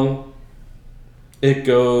wrong, it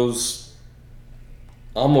goes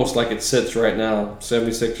almost like it sits right now.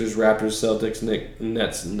 76ers, Raptors, Celtics,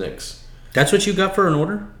 Nets, and Knicks. That's what you got for an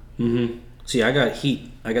order? Mm-hmm. See, I got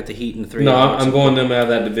Heat. I got the Heat in 3. No, I'm going them out of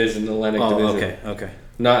that division, the Atlantic division. Okay.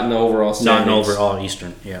 Not in the overall standings. Not in overall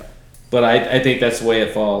Eastern, yeah. But I think that's the way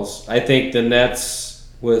it falls. I think the Nets,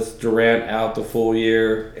 with Durant out the full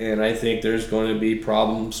year, and I think there's going to be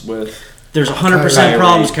problems with... There's 100% Kyrie.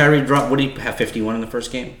 problems. Kyrie dropped. What did he have? 51 in the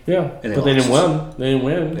first game. Yeah, And but they didn't win. They didn't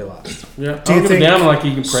win. They lost. Yeah, Do you I'll give think- it down like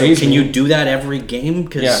you can So praise can me. you do that every game?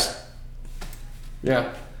 Because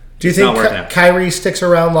Yeah. Do you It's think not working out. Kyrie sticks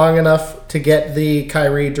around long enough to get the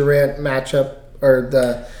Kyrie Durant matchup or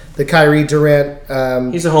the Kyrie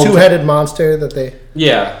Durant He's a home- two-headed monster that they?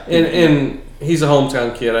 Yeah, and he's a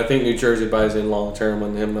hometown kid. I think New Jersey buys in long term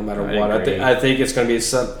on him no matter I what. agree. I think it's going to be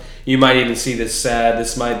you might even see this sad.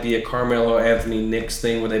 This might be a Carmelo Anthony Knicks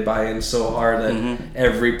thing where they buy in so hard that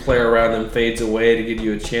every player around them fades away to give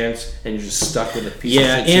you a chance, and you're just stuck with a piece of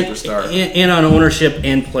shit superstar. And on ownership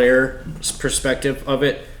and player perspective of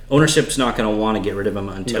it, ownership's not going to want to get rid of him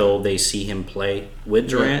until they see him play with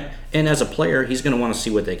Durant. And as a player, he's going to want to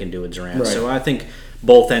see what they can do with Durant. Right. So I think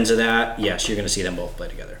both ends of that, yes, you're going to see them both play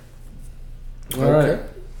together. All right.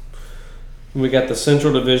 We got the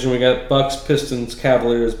Central Division. We got Bucks, Pistons,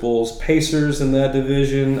 Cavaliers, Bulls, Pacers in that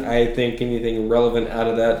division. I think anything relevant out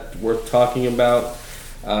of that worth talking about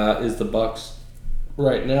is the Bucks.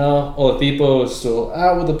 Right now, Oladipo is still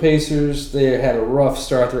out with the Pacers. They had a rough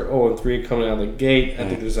start. They're 0-3 coming out of the gate. I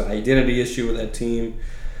think there's an identity issue with that team.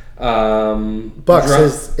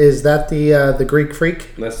 Bucks is that the Greek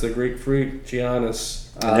freak? That's the Greek freak, Giannis.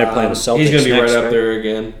 And they're playing the Celtics He's going to be next, right up right? there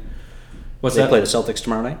again. What's They that? play the Celtics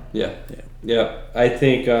tomorrow night? Yeah. I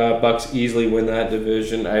think Bucks easily win that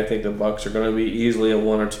division. I think the Bucks are going to be easily a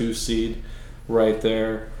 1 or 2 seed right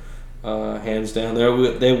there, hands down.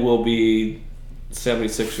 They will be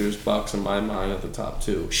 76ers, Bucks in my mind at the top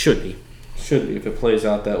 2. Should be. Should be if it plays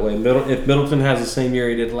out that way. If Middleton has the same year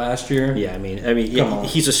he did last year, Yeah, I mean, Come on.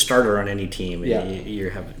 he's a starter on any team. Yeah.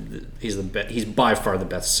 He's by far the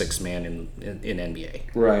best sixth man in NBA.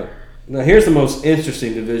 right. Now here's the most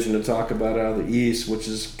interesting division to talk about out of the East, which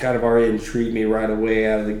is kind of already intrigued me right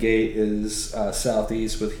away out of the gate, is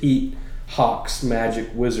Southeast with Heat, Hawks, Magic,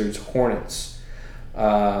 Wizards, Hornets.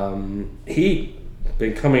 Heat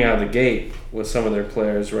been coming out of the gate with some of their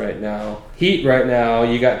players right now. Heat right now,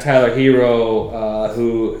 you got Tyler Hero,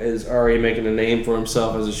 who is already making a name for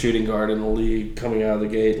himself as a shooting guard in the league, coming out of the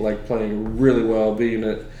gate, like playing really well, being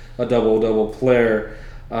a double-double player.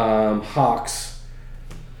 Hawks.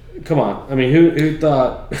 Come on. I mean, who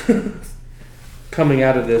thought coming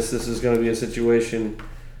out of this is going to be a situation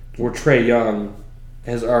where Trae Young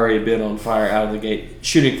has already been on fire out of the gate,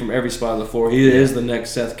 shooting from every spot on the floor. He is the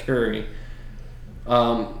next Seth Curry.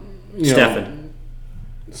 Stephen.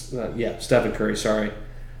 Stephen Curry, sorry.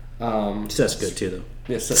 Seth's good too, though.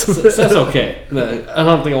 Yes, that's okay. I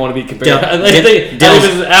don't think I want to be compared. Del- I think this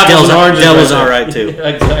is apples and oranges. Del was right all there. right, too.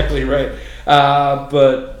 Exactly right.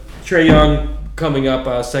 But Trae Young coming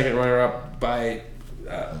up second runner-up by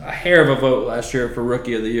a hair of a vote last year for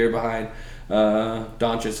Rookie of the Year behind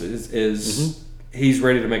Doncic is he's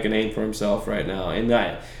ready to make a name for himself right now. And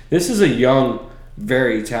this is a young,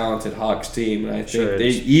 very talented Hawks team, and I think Sure they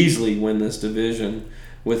is. easily win this division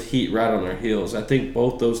with Heat right on their heels. I think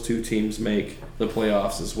both those two teams make the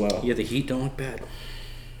playoffs as well. Yeah, the Heat don't look bad.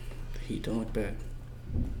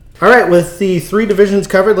 All right, with the 3 divisions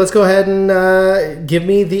covered, let's go ahead and give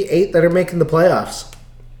me the 8 that are making the playoffs.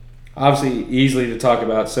 Obviously, easily to talk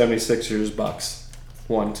about 76ers, Bucks,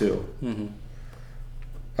 1-2. Luke,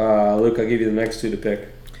 I'll give you the next 2 to pick.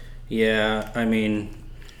 Yeah, I mean,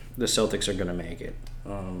 the Celtics are going to make it.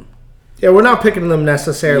 Yeah, we're not picking them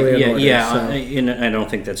necessarily in order. And I don't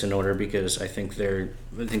think that's in order because I think they're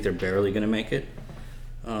barely going to make it.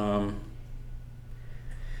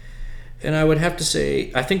 And I would have to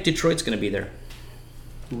say, I think Detroit's going to be there.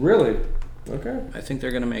 Really? Okay. I think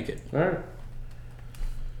they're going to make it. All right.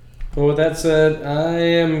 Well, with that said, I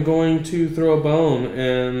am going to throw a bone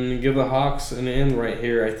and give the Hawks an in right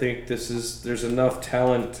here. I think there's enough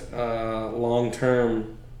talent long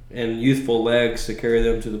term and youthful legs to carry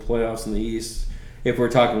them to the playoffs in the East. If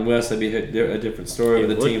we're talking West, that'd be a different story It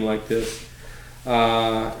with a would. team like this.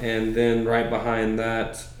 And then right behind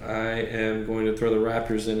that, I am going to throw the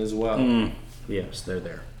Raptors in as well. Yes, they're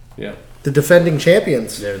there. Yeah. The defending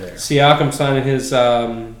champions. They're there. Siakam signing his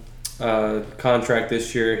contract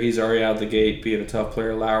this year. He's already out of the gate being a tough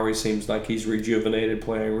player. Lowry seems like he's rejuvenated,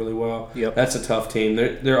 playing really well. Yep. That's a tough team.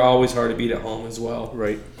 They're always hard to beat at home as well.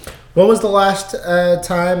 Right. When was the last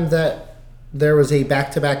time that there was a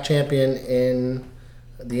back-to-back champion in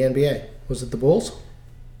the NBA? Was it the Bulls?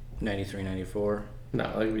 93, 94. No,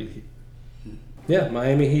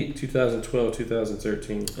 Miami Heat 2012,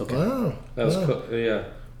 2013. Okay. Wow. That was wow. yeah.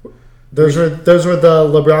 Those were the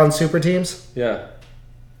LeBron super teams? Yeah.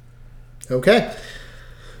 Okay.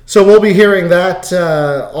 So we'll be hearing that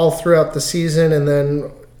all throughout the season, and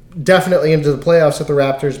then definitely into the playoffs if the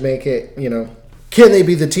Raptors make it, can they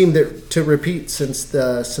be the team to repeat since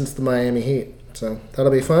the Miami Heat? So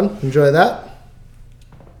that'll be fun. Enjoy that.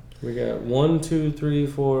 We got 1, 2, 3,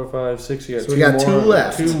 4, 5, 6. You got So two we got more. two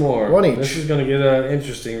left. Two more. One each. This is going to get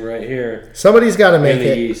interesting right here Somebody's got to in make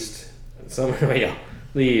the it. East. The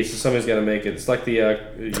East. Somebody's got to make it. It's like the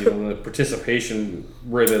the participation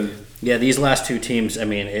ribbon. Yeah, these last two teams, I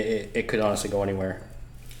mean, it could honestly go anywhere.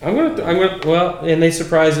 I'm gonna. And they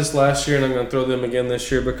surprised us last year, and I'm gonna throw them again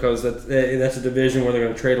this year because that's a division where they're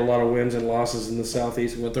gonna trade a lot of wins and losses in the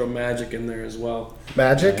Southeast. I'm gonna throw Magic in there as well.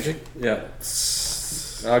 Magic? Yeah.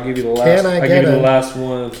 I'll give you the last. Can I I'll get give you the a- last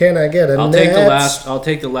one. Can I get a I'll Nets?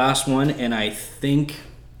 take the last one, and I think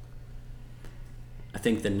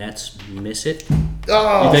the Nets miss it.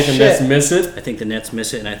 Oh, You think the shit. Nets miss it? I think the Nets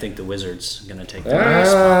miss it, and I think the Wizards are gonna take the Ah.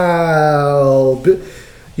 last spot. Wow.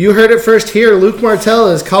 You heard it first here. Luke Martell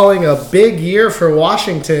is calling a big year for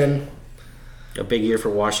Washington. A big year for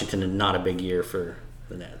Washington, and not a big year for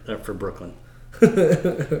for Brooklyn.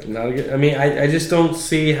 Not a good, I mean, I just don't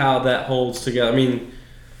see how that holds together. I mean,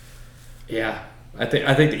 yeah, I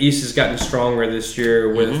think the East has gotten stronger this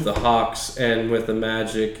year with the Hawks and with the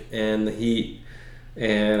Magic and the Heat,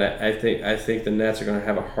 and I think the Nets are going to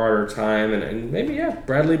have a harder time, and maybe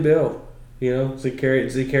Bradley Beal, does he carry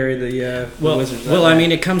the Wizards? Well, I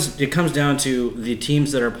mean, it comes down to the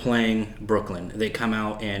teams that are playing Brooklyn. They come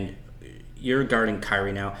out, and you're guarding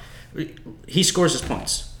Kyrie now. He scores his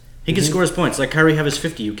points. He can score his points. Like Kyrie have his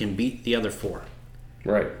 50, you can beat the other 4.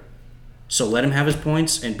 Right. So let him have his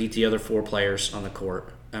points and beat the other 4 players on the court.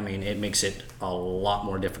 I mean, it makes it a lot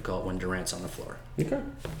more difficult when Durant's on the floor. Okay.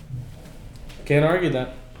 Can't argue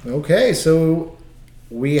that. Okay, so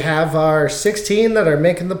we have our 16 that are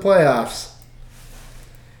making the playoffs.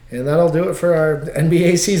 And that'll do it for our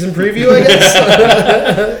NBA season preview, I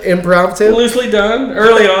guess. Impromptu. Loosely done,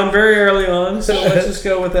 very early on. So let's just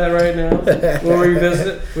go with that right now. We'll revisit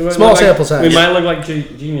it. We might Small look sample size. We might look like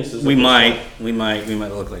geniuses. We might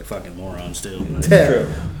look like fucking morons too.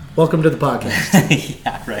 True. Welcome to the podcast.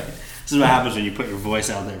 Yeah, right. This is what happens when you put your voice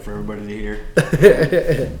out there for everybody to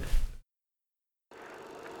hear.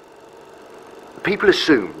 People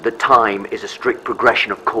assume that time is a strict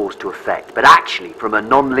progression of cause to effect, but actually, from a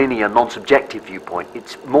non-linear, non-subjective viewpoint,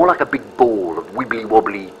 it's more like a big ball of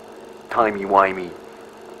wibbly-wobbly, timey-wimey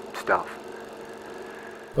stuff.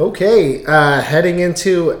 Okay, heading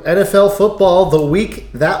into NFL football, the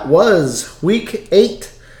week that was, Week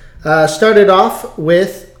 8, started off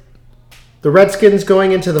with the Redskins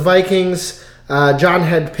going into the Vikings. John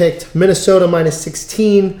had picked Minnesota minus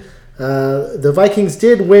 16. The Vikings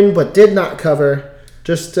did win, but did not cover.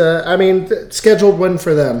 Just, scheduled win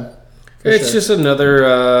for them. It's just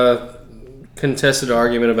another contested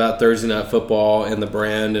argument about Thursday Night Football and the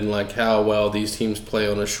brand and like how well these teams play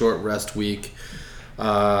on a short rest week.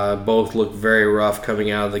 Both look very rough coming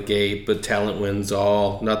out of the gate, but talent wins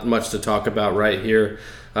all. Not much to talk about right here.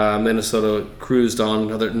 Minnesota cruised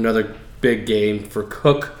on another big game for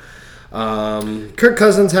Cook. Kirk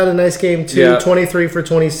Cousins had a nice game too. Yeah. 23 for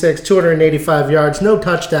 26, 285 yards, no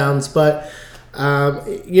touchdowns, but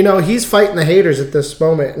he's fighting the haters at this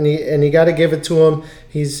moment, and you got to give it to him.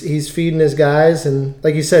 He's feeding his guys, and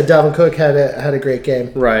like you said, Dalvin Cook had a great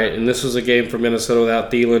game. Right, and this was a game for Minnesota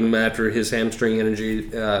without Thielen after his hamstring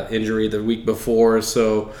injury the week before.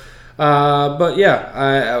 So, but yeah,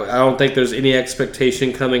 I don't think there's any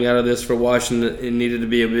expectation coming out of this for Washington. It needed to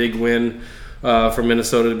be a big win for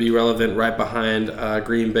Minnesota to be relevant, right behind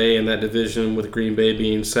Green Bay in that division, with Green Bay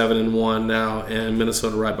being 7-1 now, and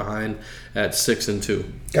Minnesota right behind at 6-2.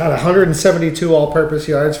 Got 172 all-purpose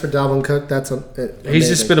yards for Dalvin Cook. That's amazing. He's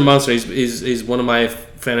just been a monster. He's one of my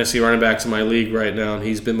fantasy running backs in my league right now, and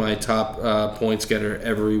he's been my top points getter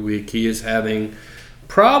every week. He is having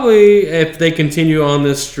probably, if they continue on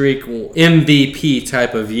this streak, MVP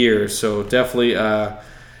type of year. So definitely,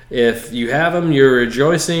 if you have him, you're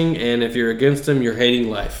rejoicing, and if you're against him, you're hating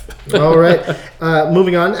life. All right.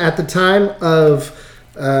 Moving on. At the time of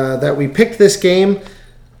that we picked this game,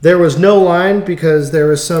 there was no line because there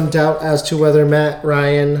was some doubt as to whether Matt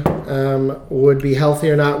Ryan would be healthy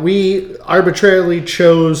or not. We arbitrarily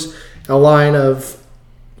chose a line of,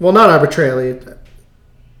 well, not arbitrarily,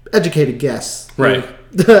 educated guess. Right.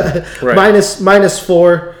 Right.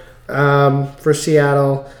 -4 for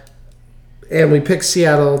Seattle, and we picked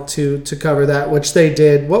Seattle to cover that, which they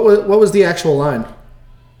did. What was the actual line?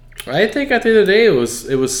 I think at the end of the day it was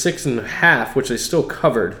 6.5, which they still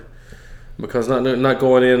covered because not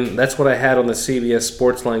going in. That's what I had on the CBS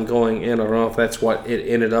Sports line going in. I don't know if that's what it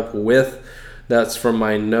ended up with. That's from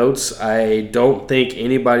my notes. I don't think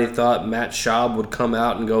anybody thought Matt Schaub would come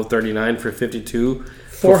out and go 39 for 52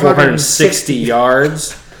 for 460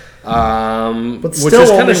 yards. But still which is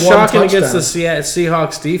kind only of one shocking against the touchdown.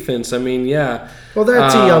 Seahawks defense. I mean, yeah. Well,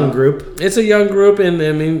 that's a young group. It's a young group, and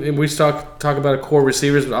I mean, we talk about a core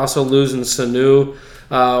receivers, but also losing Sanu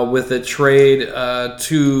with a trade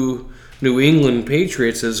to New England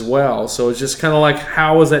Patriots as well. So it's just kind of like,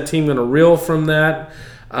 how is that team going to reel from that?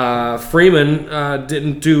 Freeman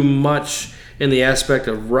didn't do much in the aspect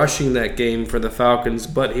of rushing that game for the Falcons,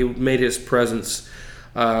 but he made his presence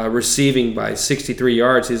receiving by 63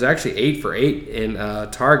 yards. He's actually 8 for 8 in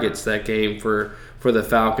targets that game for the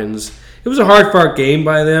Falcons. It was a hard-fought game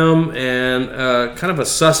by them, and kind of a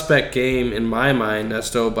suspect game in my mind,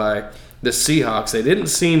 Nesto, by the Seahawks. They didn't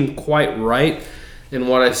seem quite right in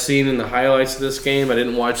what I've seen in the highlights of this game. I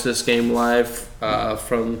didn't watch this game live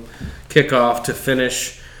from kickoff to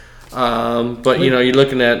finish. But, you're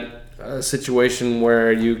looking at a situation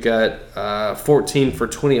where you got 14 for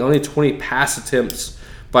 20, only 20 pass attempts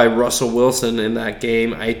by Russell Wilson in that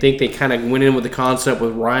game. I think they kind of went in with the concept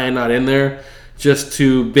with Ryan not in there, just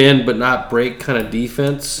to bend but not break kind of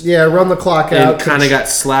defense. Yeah, run the clock out. And kind of got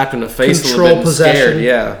slapped in the face a little control bit and possession. scared.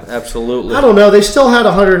 Yeah, absolutely. I don't know. They still had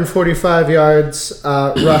 145 yards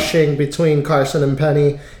rushing between Carson and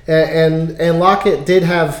Penny. And Lockett did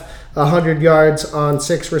have 100 yards on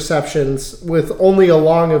 6 receptions with only a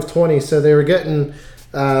long of 20. So they were getting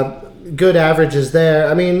good averages there.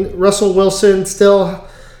 I mean, Russell Wilson still,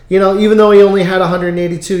 even though he only had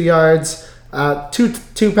 182 yards,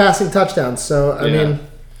 two passing touchdowns. So I mean,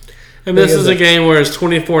 and this is a game where it's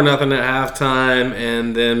 24-0 at halftime,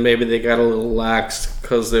 and then maybe they got a little lax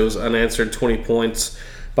because there was unanswered 20 points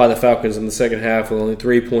by the Falcons in the second half, with only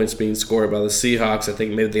 3 points being scored by the Seahawks. I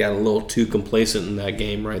think maybe they got a little too complacent in that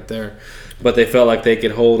game right there, but they felt like they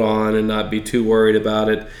could hold on and not be too worried about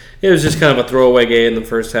it. It was just kind of a throwaway game in the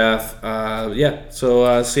first half.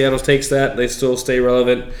 So Seattle takes that. They still stay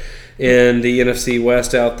relevant in the NFC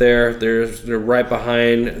West out there. They're right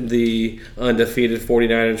behind the undefeated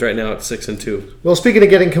 49ers right now at 6-2. Well, speaking of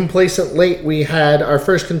getting complacent late, we had our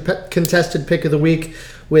first contested pick of the week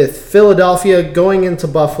with Philadelphia going into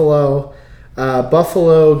Buffalo.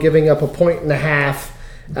 Buffalo giving up 1.5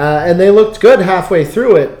 and they looked good halfway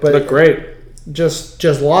through it, but looked great.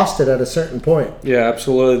 Just lost it at a certain point. Yeah,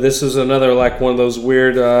 absolutely. This is another one of those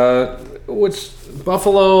weird, which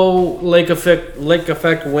Buffalo Lake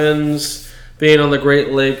effect wins. Being on the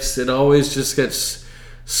Great Lakes, it always just gets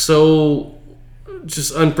so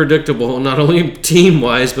just unpredictable, not only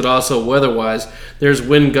team-wise but also weather-wise. There's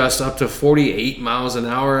wind gusts up to 48 miles an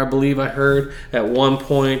hour, I believe I heard at one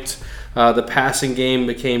point. The passing game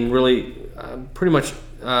became really pretty much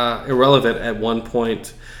irrelevant at one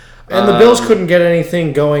point. And the Bills couldn't get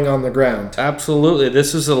anything going on the ground. Absolutely.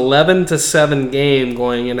 This is an 11-7 game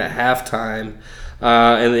going in at halftime.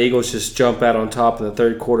 And the Eagles just jump out on top in the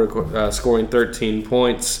third quarter, scoring 13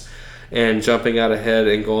 points and jumping out ahead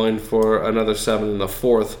and going for another 7 in the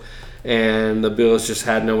fourth. And the Bills just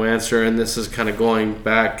had no answer. And this is kind of going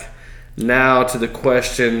back now to the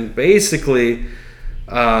question, basically,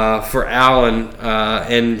 for Allen.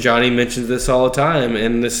 And Johnny mentions this all the time.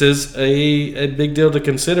 And this is a big deal to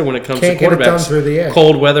consider when it comes Can't to quarterbacks. Get it done through the air.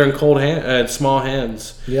 Cold weather and small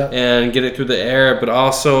hands. Yeah. And get it through the air. But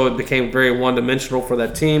also it became very one-dimensional for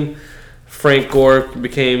that team. Frank Gore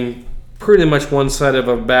became pretty much one side of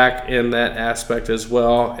a back in that aspect as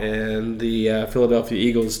well. And the Philadelphia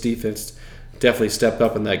Eagles defense definitely stepped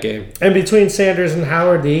up in that game. And between Sanders and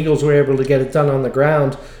Howard, the Eagles were able to get it done on the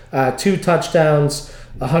ground. 2 touchdowns,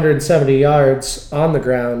 170 yards on the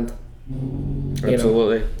ground.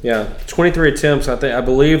 Absolutely. Yeah. 23 attempts. I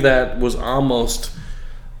believe that was almost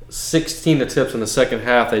 16 attempts in the second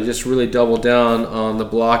half. They just really doubled down on the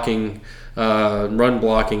blocking, run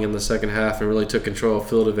blocking in the second half, and really took control of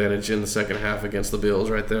field advantage in the second half against the Bills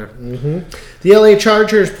right there. Mm-hmm. The LA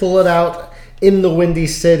Chargers pull it out in the Windy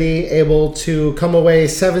City, able to come away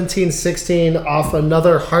 17-16 off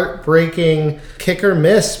another heartbreaking kicker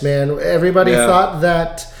miss, man. Everybody thought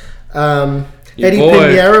that Eddie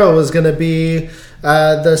Pinheiro was going to be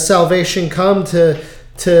the salvation come to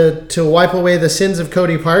to wipe away the sins of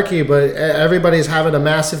Cody Parkey, but everybody's having a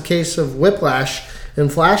massive case of whiplash and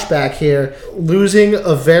flashback here, losing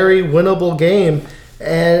a very winnable game.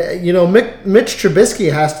 And, you know, Mitch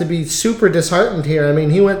Trubisky has to be super disheartened here. I mean,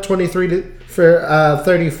 he went 23 for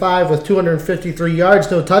 35 with 253 yards,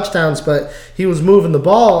 no touchdowns, but he was moving the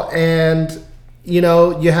ball. And, you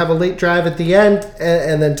know, you have a late drive at the end,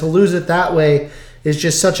 and then to lose it that way is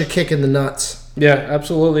just such a kick in the nuts. Yeah,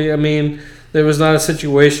 absolutely. I mean, there was not a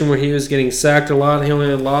situation where he was getting sacked a lot. He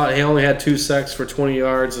only had 2 sacks for 20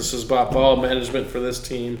 yards. This was about ball management for this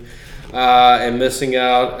team. And missing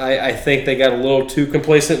out. I think they got a little too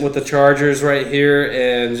complacent with the Chargers right here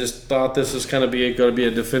and just thought this was kind of going to be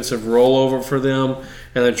a defensive rollover for them.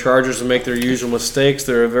 And the Chargers will make their usual mistakes.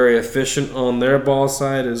 They're very efficient on their ball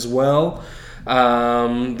side as well.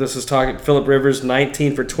 This is talking Phillip Rivers,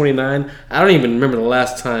 19 for 29. I don't even remember the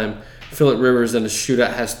last time Phillip Rivers in a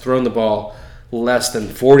shootout has thrown the ball less than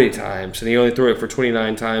 40 times, and he only threw it for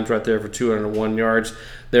 29 times right there for 201 yards.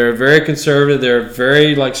 They're very conservative. They're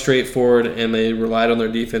very straightforward, and they relied on their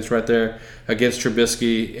defense right there against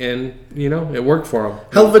Trubisky, and it worked for them.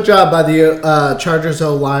 Hell of a job by the Chargers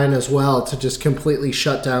O-line as well to just completely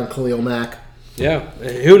shut down Khalil Mack. Yeah,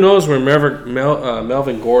 who knows where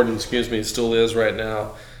Melvin Gordon, still is right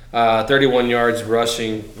now. 31 yards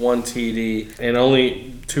rushing, 1 TD, and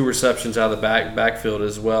only 2 receptions out of the backfield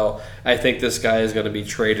as well. I think this guy is going to be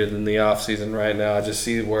traded in the offseason right now. I just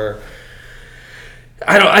see where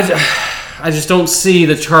I just don't see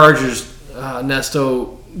the Chargers,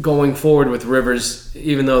 Nesto, going forward with Rivers,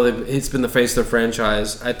 even though he's been the face of their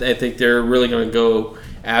franchise. I think they're really going to go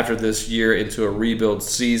after this year into a rebuild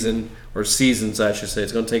season, or seasons, I should say.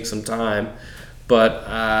 It's going to take some time, but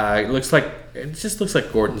it just looks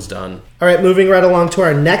like Gordon's done. All right, moving right along to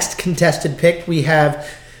our next contested pick, we have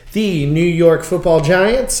the New York Football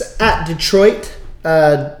Giants at Detroit,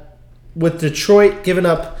 with Detroit giving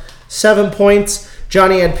up 7 points.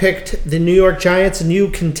 Johnny had picked the New York Giants, and you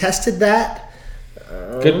contested that.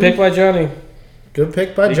 Good pick by Johnny. Good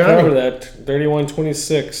pick by He Johnny. covered that,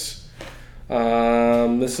 31-26.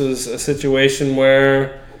 This is a situation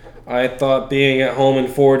where I thought being at home in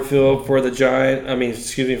Ford Field for the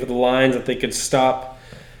for the Lions, that they could stop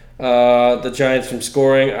the Giants from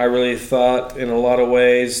scoring. I really thought in a lot of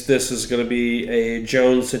ways this is going to be a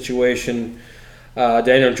Jones situation.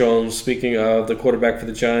 Daniel Jones, speaking of the quarterback for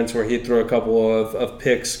the Giants, where he threw a couple of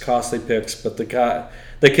picks, costly picks, but the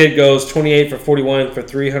kid goes 28 for 41 for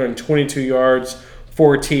 322 yards,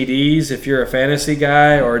 4 TDs. If you're a fantasy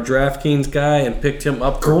guy or a DraftKings guy and picked him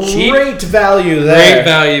up for cheap, Great value there. great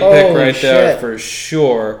value pick Holy right there shit. for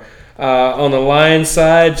sure. On the Lions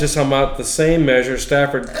side, just about the same measure,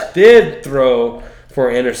 Stafford did throw for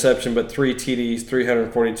an interception, but 3 TDs,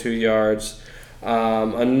 342 yards.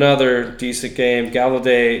 Another decent game.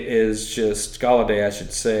 Galladay, I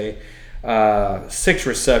should say, 6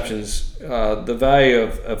 receptions. The value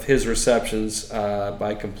of his receptions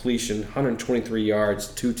by completion, 123 yards,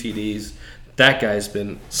 2 TDs. That guy's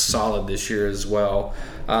been solid this year as well.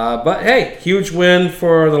 But hey, huge win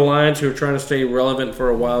for the Lions, who are trying to stay relevant for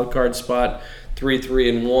a wild card spot,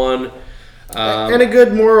 3-1. And a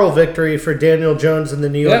good moral victory for Daniel Jones and the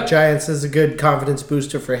New York Yeah. Giants is a good confidence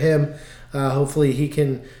booster for him. Hopefully he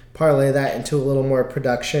can parlay that into a little more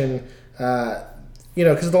production.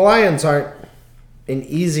 Because the Lions aren't an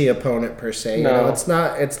easy opponent per se. No. It's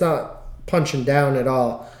not punching down at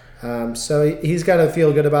all. So he's got to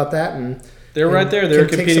feel good about that. And They're right there. They were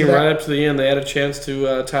can take competing some right back. up to the end. They had a chance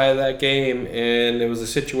to tie that game, and it was a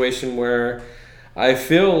situation where I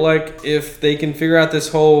feel like if they can figure out this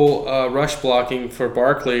whole rush blocking for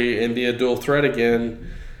Barkley and be a dual threat again,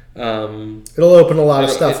 It'll open a lot of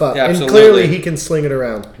stuff up. And absolutely. clearly he can sling it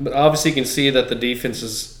around. but obviously you can see that the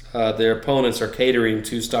defenses, their opponents are catering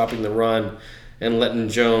to stopping the run and letting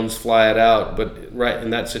Jones fly it out. But right in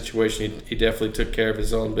that situation, he definitely took care of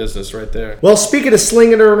his own business right there. Well, speaking of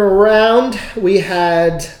slinging it around, we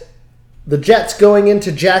had the Jets going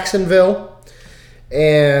into Jacksonville,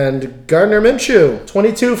 and Gardner Minshew,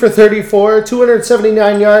 22 for 34,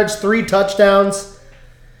 279 yards, 3 touchdowns.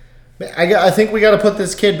 I think we got to put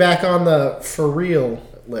this kid back on the for real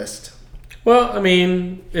list. Well, I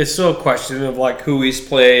mean, it's still a question of who he's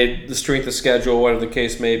played, the strength of schedule, whatever the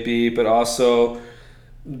case may be, but also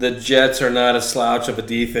the Jets are not a slouch of a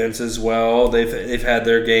defense as well. They've had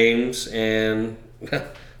their games, and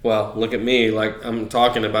well, look at me, I'm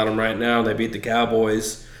talking about them right now. They beat the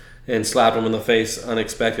Cowboys and slapped them in the face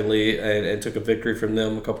unexpectedly and took a victory from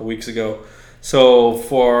them a couple weeks ago. So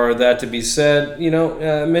for that to be said,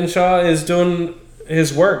 Minshew is doing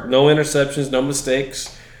his work. No interceptions, no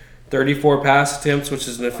mistakes. 34 pass attempts, which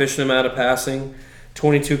is an efficient amount of passing.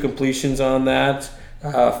 22 completions on that.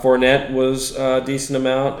 Fournette was a decent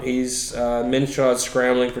amount. Minshaw's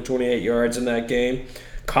scrambling for 28 yards in that game.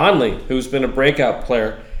 Conley, who's been a breakout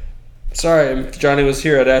player. Sorry, if Johnny was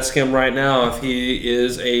here, I'd ask him right now if he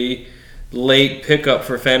is a late pickup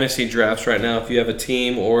for fantasy drafts right now. If you have a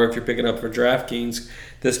team or if you're picking up for DraftKings,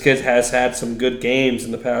 this kid has had some good games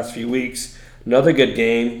in the past few weeks. Another good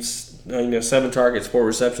game, 7 targets, 4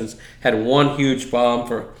 receptions. Had one huge bomb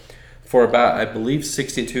for about, I believe,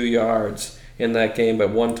 62 yards in that game,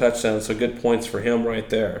 but 1 touchdown. So good points for him right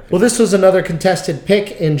there. Well, this was another contested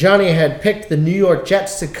pick, and Johnny had picked the New York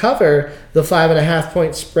Jets to cover the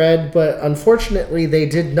 5.5-point spread, but unfortunately they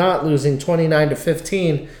did not, losing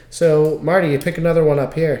 29-15. So, Marty, you pick another one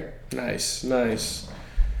up here. Nice.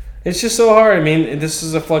 It's just so hard. I mean, this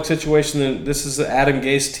is a flux situation. This is the Adam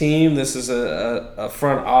Gase team. This is a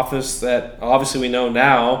front office that obviously we know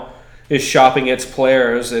now is shopping its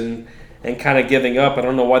players and kind of giving up. I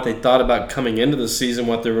don't know what they thought about coming into the season,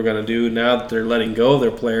 what they were going to do now that they're letting go of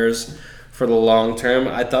their players for the long term.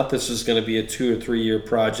 I thought this was going to be a 2 or 3 year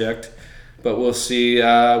project, but we'll see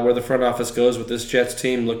where the front office goes with this Jets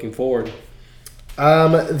team looking forward.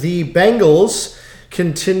 The Bengals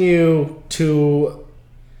continue to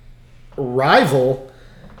rival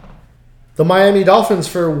the Miami Dolphins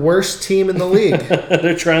for worst team in the league.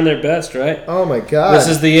 They're trying their best, right? Oh, my God. This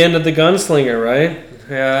is the end of the gunslinger, right?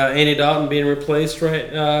 Andy Dalton being replaced,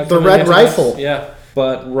 right? The Red Rifle. Yeah.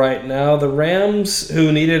 But right now, the Rams,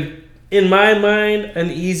 who needed, in my mind,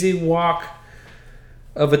 an easy walk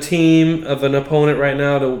of a team, of an opponent right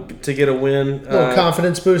now to get a win. A little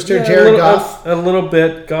confidence booster. Jared Goff. A little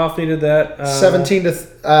bit. Goff needed that. 17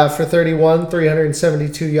 for 31,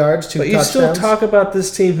 372 yards, 2 touchdowns. But you still talk about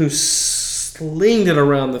this team who slinged it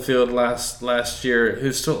around the field last year,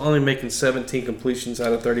 who's still only making 17 completions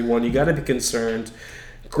out of 31. You got to be concerned.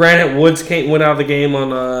 Granted, Woods went out of the game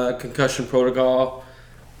on concussion protocol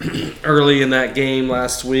early in that game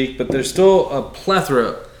last week, but there's still a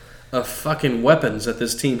plethora of fucking weapons that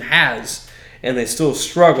this team has, and they still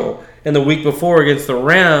struggle. And the week before against the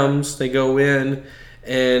Rams, they go in,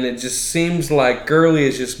 and it just seems like Gurley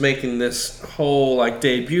is just making this whole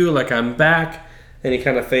debut, like I'm back, and he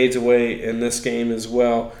kind of fades away in this game as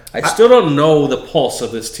well. I still don't know the pulse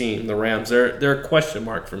of this team, the Rams. They're a question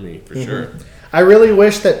mark for me, for sure. I really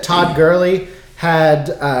wish that Todd Gurley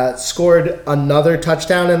had scored another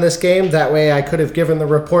touchdown in this game. That way I could have given the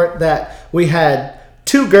report that we had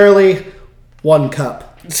 2 Gurley, 1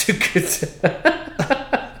 Cup.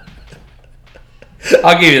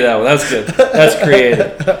 I'll give you that one. That's good.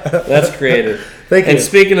 That's creative. Thank you. And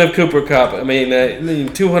speaking of Cooper Kupp, I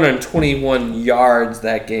mean 221 yards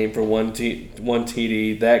that game for one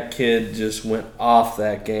TD. That kid just went off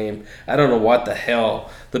that game. I don't know what the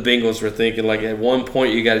hell the Bengals were thinking. Like, at one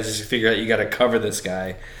point, you got to just figure out you got to cover this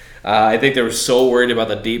guy. I think they were so worried about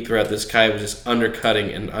the deep threat. This guy was just undercutting.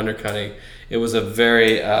 It was a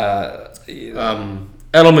very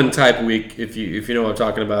Edelman type week, if you know what I'm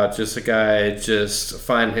talking about. Just a guy just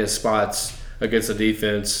finding his spots against the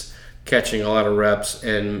defense, catching a lot of reps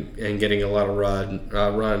and getting a lot of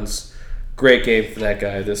runs. Great game for that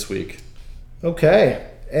guy this week. Okay.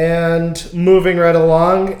 And moving right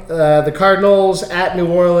along, the Cardinals at New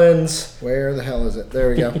Orleans. Where the hell is it? There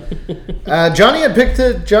we go. Johnny had picked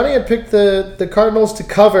the Cardinals to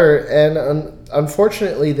cover, and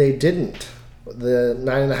unfortunately they didn't. The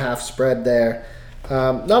 9.5 spread there.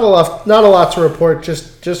 Not a lot to report.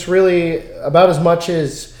 Just really about as much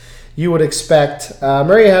as you would expect.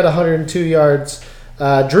 Murray had 102 yards.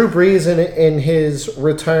 Drew Brees in his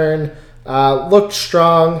return looked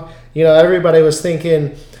strong. Everybody was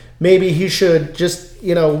thinking maybe he should just,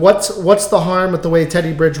 what's the harm with the way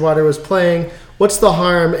Teddy Bridgewater was playing? What's the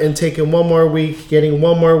harm in taking one more week, getting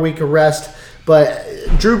one more week of rest? But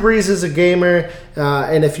Drew Brees is a gamer,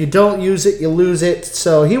 and if you don't use it, you lose it.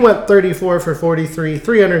 So he went 34 for 43,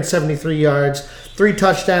 373 yards, 3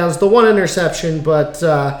 touchdowns, the 1 interception, but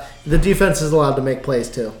the defense is allowed to make plays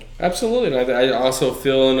too. Absolutely. And I also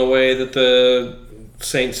feel in a way that the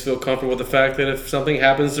Saints feel comfortable with the fact that if something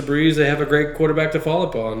happens to Brees, they have a great quarterback to fall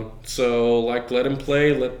upon. So, let him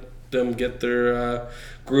play, let them get their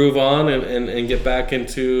groove on and get back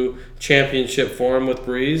into championship form with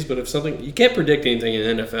Brees. But if something, you can't predict anything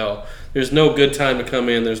in the NFL. There's no good time to come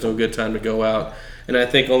in. There's no good time to go out. And I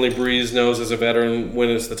think only Brees knows as a veteran when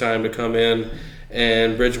it's the time to come in.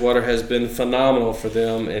 And Bridgewater has been phenomenal for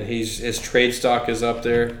them, and his trade stock is up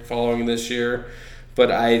there following this year. But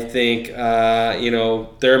I think,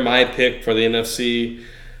 they're my pick for the NFC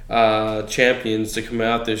champions to come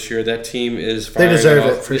out this year. That team is firing. They deserve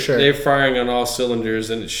it, for sure. They're firing on all cylinders,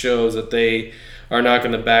 and it shows that they are not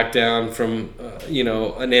going to back down from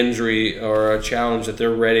an injury or a challenge, that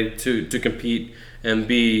they're ready to compete and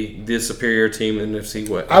be the superior team in the NFC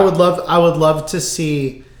West. I would love to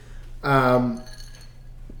see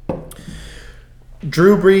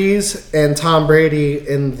Drew Brees and Tom Brady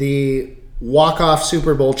in the walk-off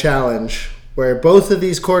Super Bowl challenge, where both of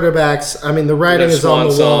these quarterbacks, I mean, the writing is on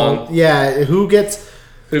the wall. Yeah, who gets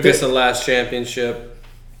the last championship?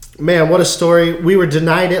 Man, what a story! We were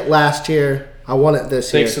denied it last year. I won it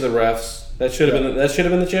this year. Thanks to the refs. That should have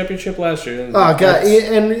been the championship last year. Oh god!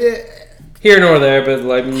 And here nor there, but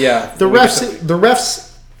the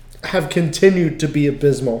refs have continued to be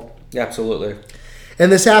abysmal. Absolutely.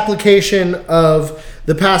 And this application of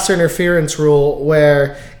the pass interference rule,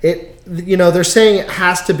 where they're saying it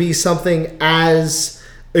has to be something as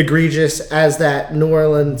egregious as that New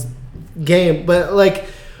Orleans game, but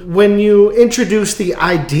when you introduce the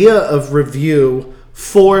idea of review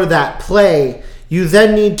for that play, you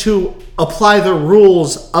then need to apply the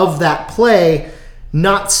rules of that play,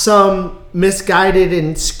 not some misguided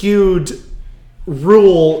and skewed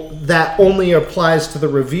rule that only applies to the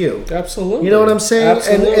review. Absolutely. You know what I'm saying?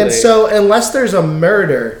 Absolutely. And so unless there's a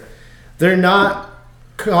murder, they're not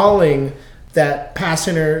calling that pass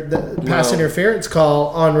interference call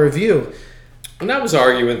on review. And I was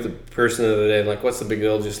arguing with the person the other day, what's the big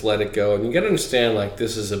deal? Just let it go. And you got to understand,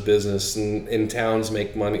 this is a business, and towns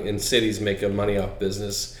make money, and cities make money off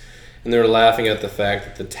business. And they were laughing at the fact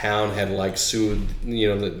that the town had sued,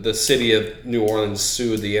 the city of New Orleans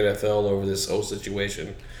sued the NFL over this whole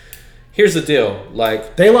situation. Here's the deal,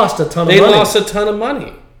 they lost a ton of money. They lost a ton of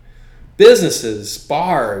money. Businesses,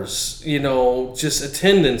 bars, just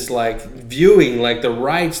attendance, viewing, the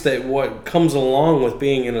rights that what comes along with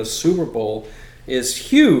being in a Super Bowl is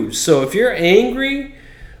huge. So if you're angry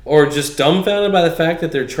or just dumbfounded by the fact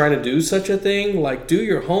that they're trying to do such a thing, do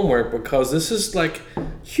your homework, because this is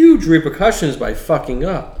huge repercussions by fucking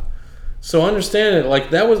up. So understand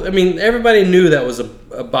it. That was, everybody knew that was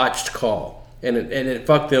a botched call, and it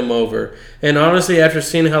fucked them over. And honestly, after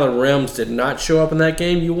seeing how the Rams did not show up in that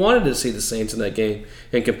game, you wanted to see the Saints in that game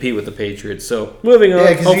and compete with the Patriots. So moving on,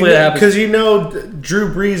 hopefully that happens. Because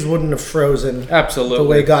Drew Brees wouldn't have frozen absolutely the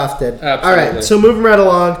way Goff did. Absolutely. All right, so moving right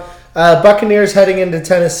along, Buccaneers heading into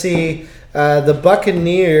Tennessee. The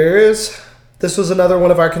Buccaneers. This was another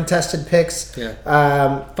one of our contested picks. Yeah.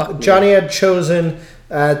 Johnny had chosen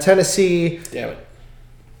Tennessee Damn it.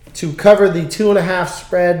 to cover the 2.5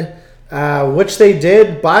 spread, which they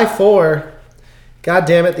did by 4. God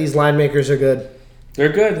damn it, these line makers are good.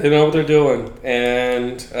 They're good. They know what they're doing.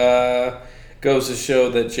 And goes to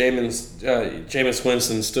show that Jameis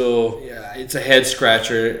Winston still, it's a head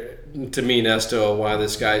scratcher to me, Nesto, why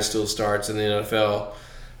this guy still starts in the NFL.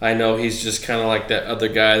 I know he's just kind of like that other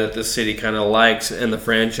guy that the city kind of likes and the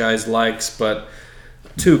franchise likes, but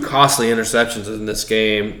 2 costly interceptions in this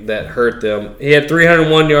game that hurt them. He had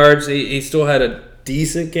 301 yards. He still had a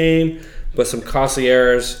decent game, but some costly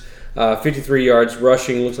errors. 53 yards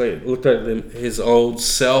rushing, looked like his old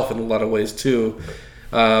self in a lot of ways too,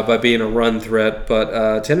 by being a run threat.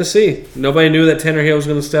 But Tennessee, nobody knew that Tanner Hill was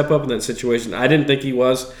going to step up in that situation. I didn't think he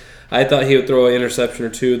was. I thought he would throw an interception or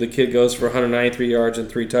 2. The kid goes for 193 yards and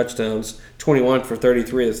 3 touchdowns, 21 for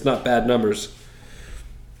 33. That's not bad numbers.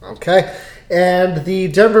 Okay. And the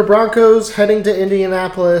Denver Broncos heading to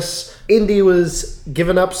Indianapolis. Indy was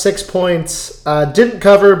giving up 6 points. Didn't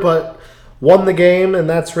cover, but won the game, and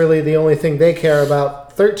that's really the only thing they care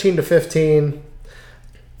about. 13-15.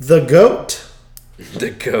 The GOAT.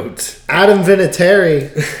 The GOAT. Adam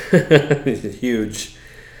Vinatieri. Huge.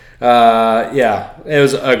 Yeah, it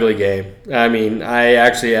was an ugly game. I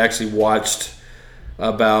actually watched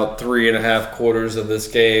about 3.5 quarters of this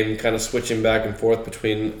game, kind of switching back and forth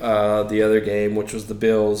between the other game, which was the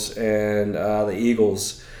Bills and the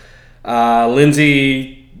Eagles.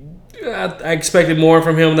 Lindsey, I expected more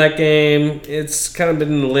from him in that game. It's kind of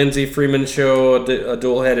been the Lindsey Freeman show, a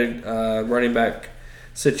dual-headed running back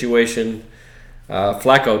situation.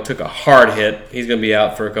 Flacco took a hard hit. He's going to be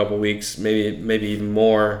out for a couple weeks, maybe even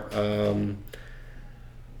more.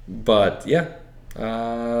 But yeah,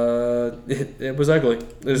 it was ugly.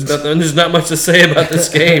 There's not much to say about this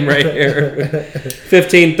game right here.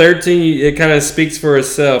 15-13. It kind of speaks for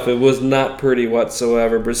itself. It was not pretty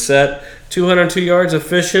whatsoever. Brissett, 202 yards,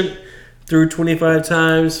 efficient, threw 25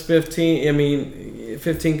 times, 15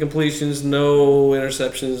 completions, no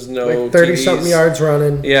interceptions, no 30-something yards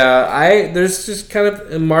running. Yeah, there's just kind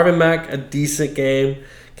of Marvin Mack, a decent game.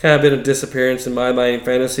 Kind of been a disappearance in my mind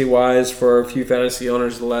fantasy-wise for a few fantasy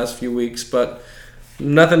owners the last few weeks, but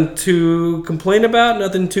nothing to complain about,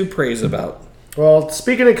 nothing to praise about. Well,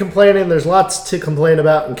 speaking of complaining, there's lots to complain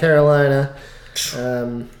about in Carolina.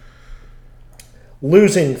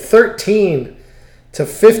 Losing 13 to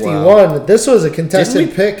 51. Wow. This was a contested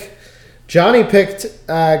Didn't we- pick. Johnny picked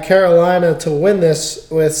Carolina to win this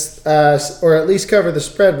with, or at least cover the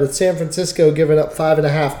spread, with San Francisco giving up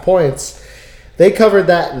 5.5 points. They covered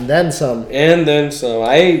that and then some. And then some.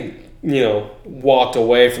 I, walked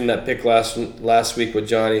away from that pick last week with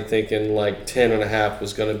Johnny thinking like 10.5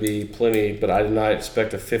 was going to be plenty, but I did not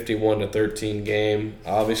expect a 51-13 game.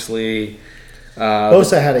 Obviously,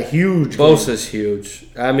 Bosa had a huge game. Bosa's huge.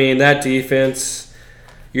 I mean, that defense.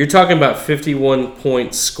 You're talking about 51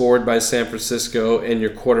 points scored by San Francisco, and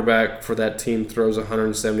your quarterback for that team throws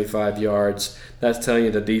 175 yards. That's telling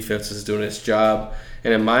you the defense is doing its job.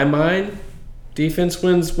 And in my mind, defense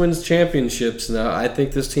wins championships. Now, I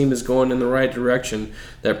think this team is going in the right direction.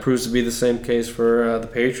 That proves to be the same case for the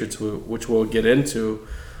Patriots, which we'll get into.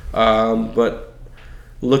 But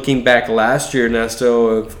looking back last year,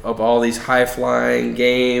 Nesto, of all these high-flying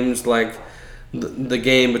games, like the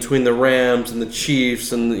game between the Rams and the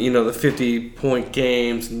Chiefs and, the 50-point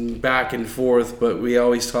games and back and forth, but we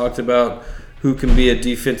always talked about who can be a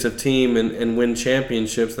defensive team and win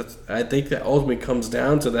championships. I think that ultimately comes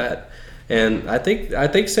down to that. And I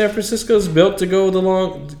think San Francisco's built to go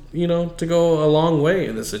to go a long way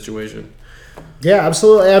in this situation. Yeah,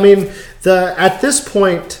 absolutely. I mean, at this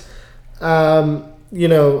point, heading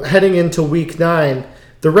into week 9,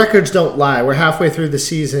 the records don't lie. We're halfway through the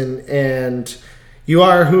season, and you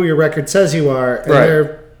are who your record says you are, and Right.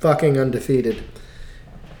 they're fucking undefeated.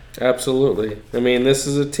 Absolutely. I mean, this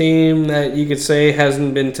is a team that you could say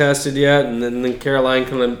hasn't been tested yet, and then Carolina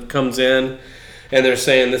comes in, and they're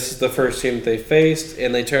saying this is the first team that they faced,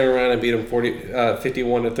 and they turn around and beat them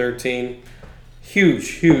 51-13.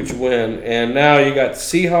 Huge win. And now you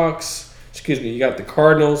got you got the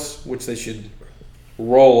Cardinals, which they should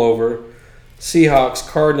roll over. Seahawks,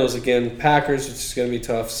 Cardinals again, Packers, which is going to be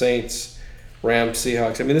tough, Saints, Rams,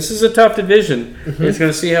 Seahawks. I mean, this is a tough division. Mm-hmm. It's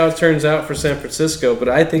going to see how it turns out for San Francisco, but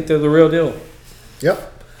I think they're the real deal.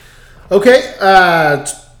 Yep. Okay,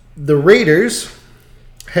 the Raiders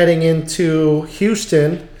heading into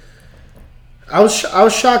Houston. I was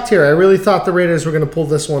shocked here. I really thought the Raiders were going to pull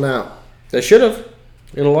this one out. They should have,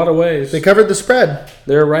 in a lot of ways. They covered the spread.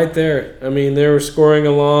 They're right there. I mean, they were scoring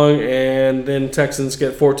along, and then Texans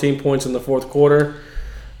get 14 points in the fourth quarter.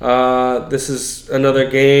 This is another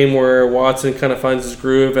game where Watson kind of finds his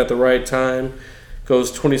groove at the right time.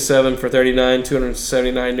 Goes 27 for 39,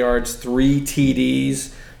 279 yards, 3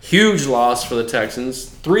 TDs. Huge loss for the Texans.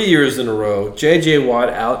 3 years in a row. J.J. Watt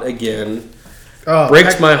out again. Oh,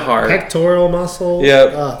 Breaks my heart. Pectoral muscle. Yeah.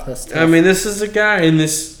 Oh, that's tough. I mean, this is a guy in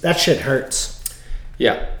this... that shit hurts.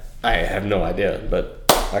 Yeah, I have no idea, but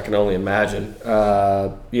I can only imagine.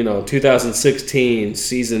 2016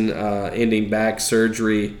 season-ending back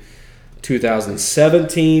surgery.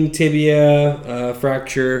 2017 tibia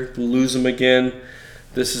fracture, lose him again.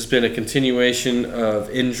 This has been a continuation of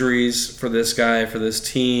injuries for this guy, for this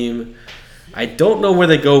team. I don't know where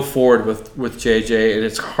they go forward with JJ, and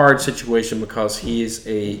it's a hard situation because he's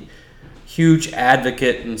a huge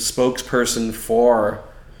advocate and spokesperson for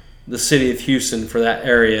the city of Houston, for that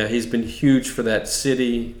area. He's been huge for that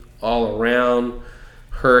city all around.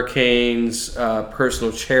 Hurricanes,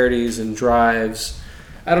 personal charities and drives.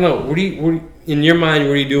 I don't know. In your mind,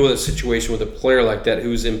 what do you do with a situation with a player like that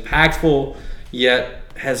who's impactful yet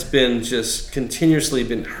has been just continuously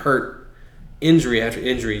been hurt, injury after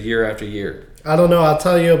injury, year after year? I don't know. I'll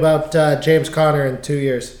tell you about James Conner in 2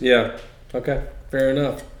 years. Yeah. Okay. Fair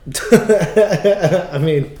enough. I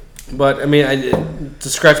mean, to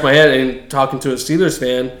scratch my head and talking to a Steelers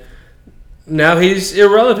fan, now he's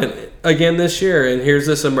irrelevant again this year, and here's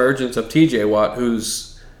this emergence of T.J. Watt,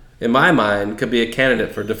 who's, in my mind, could be a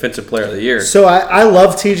candidate for Defensive Player of the Year. so I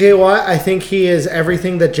love TJ Watt. I think he is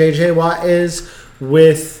everything that JJ Watt is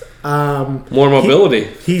with More mobility.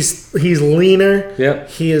 He's leaner. Yep.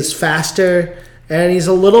 He is faster, and he's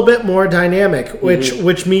a little bit more dynamic,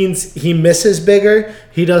 which means he misses bigger.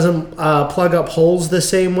 He doesn't plug up holes the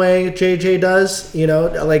same way JJ does.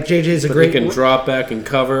 Like JJ's a But great he can drop back and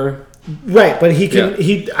cover. right, but he can.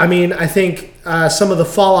 Yeah. I think some of the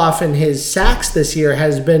fall off in his sacks this year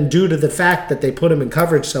has been due to the fact that they put him in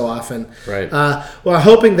coverage so often. Right. Well,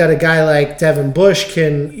 hoping that a guy like Devin Bush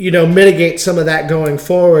can, mitigate some of that going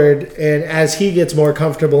forward, and as he gets more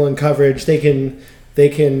comfortable in coverage, they can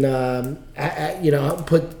put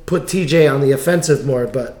TJ on the offensive more.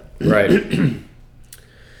 But Right.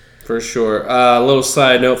 For sure. A little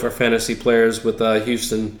side note for fantasy players with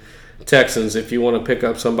Houston Texans. If you want to pick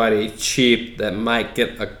up somebody cheap that might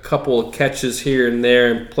get a couple of catches here and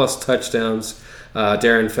there and plus touchdowns,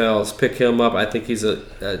 Darren Fells. Pick him up. I think he's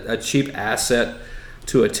a cheap asset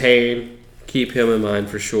to attain. Keep him in mind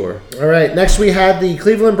for sure. All right, next we had the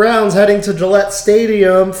Cleveland Browns heading to Gillette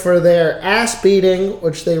Stadium for their ass beating,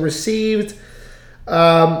 which they received.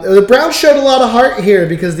 The Browns showed a lot of heart here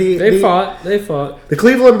because They fought. the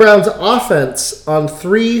Cleveland Browns offense on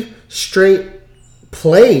 3 straight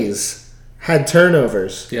plays had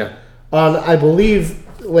turnovers. Yeah. On, I believe,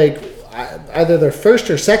 like either their first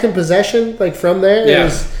or second possession, like from there. Yeah. It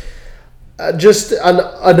was just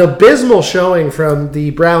an abysmal showing from the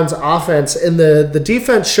Browns offense, and the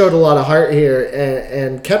defense showed a lot of heart here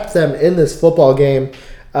and kept them in this football game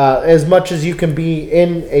as much as you can be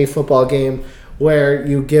in a football game where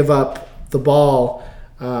you give up the ball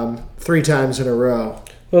 3 times in a row.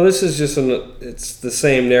 Well, this is just it's the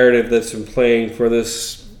same narrative that's been playing for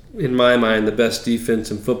this, in my mind, the best defense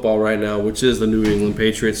in football right now, which is the New England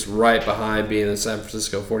Patriots, right behind being the San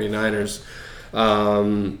Francisco 49ers.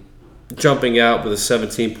 Jumping out with a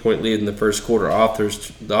 17-point lead in the first quarter off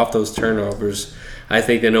those turnovers. I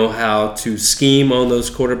think they know how to scheme on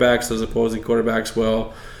those quarterbacks, those opposing quarterbacks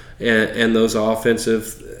well, and those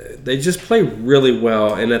offensive. They just play really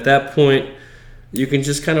well, and at that point, you can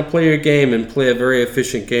just kind of play your game and play a very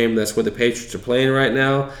efficient game. That's what the Patriots are playing right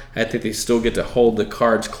now. I think they still get to hold the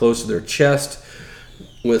cards close to their chest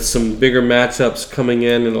with some bigger matchups coming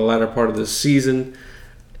in the latter part of the season.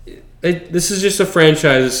 This is just a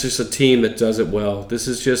franchise. It's just a team that does it well. This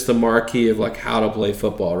is just the marquee of like how to play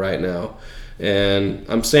football right now. And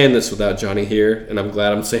I'm saying this without Johnny here, and I'm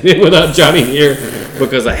glad I'm saying it without Johnny here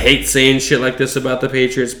because I hate saying shit like this about the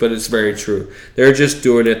Patriots, but it's very true. They're just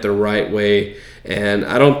doing it the right way, and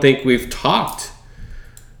I don't think we've talked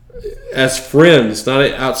as friends,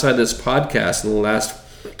 not outside this podcast, in the last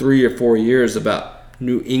 3 or 4 years about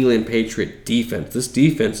New England Patriot defense. This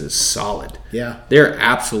defense is solid. Yeah. They're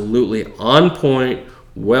absolutely on point,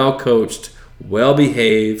 well coached, well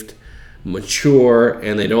behaved, mature,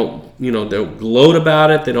 and they don't gloat about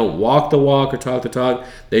it. They don't walk the walk or talk the talk.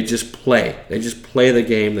 They just play. They just play the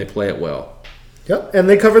game. They play it well. Yep, and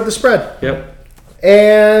they covered the spread. Yep.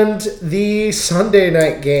 And the Sunday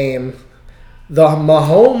night game, the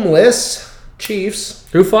Mahomes-less Chiefs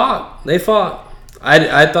Who fought? They fought.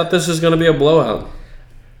 I thought this was going to be a blowout.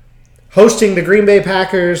 hosting the Green Bay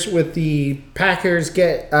Packers, with the Packers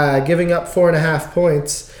giving up 4.5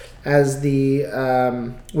 points as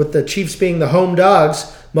with the Chiefs being the home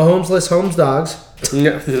dogs, Mahomes-less home dogs.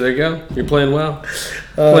 Yeah, there you go. You're playing well.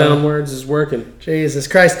 Play on words is working. Jesus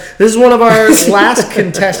Christ. This is one of our last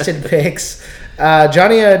contested picks.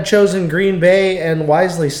 Johnny had chosen Green Bay, and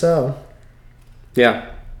wisely so. Yeah.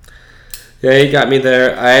 Yeah, he got me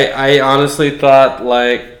there. I honestly thought,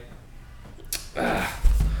 like...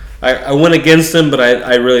 I went against him, but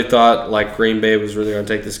I really thought like Green Bay was really going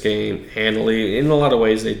to take this game handily. In a lot of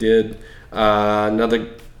ways, they did. Another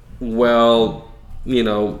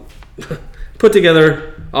put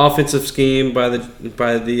together offensive scheme by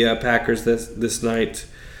the Packers this night.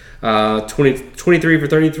 23 for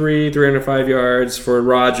 33, 305 yards for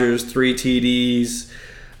Rodgers, 3 TDs,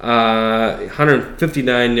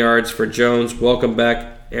 159 yards for Jones. Welcome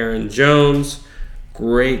back, Aaron Jones.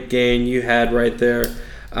 Great game you had right there.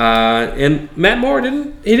 And Matt Moore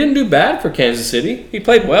didn't do bad for Kansas City. He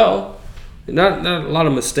played well. Not a lot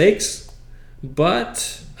of mistakes,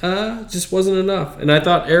 but just wasn't enough. And I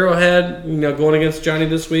thought Arrowhead, going against Johnny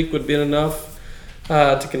this week would be enough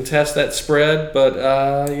to contest that spread. But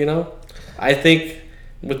I think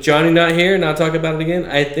with Johnny not here, not talking about it again,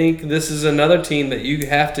 I think this is another team that you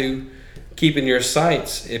have to keep in your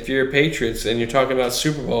sights if you're Patriots and you're talking about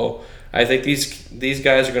Super Bowl. I think these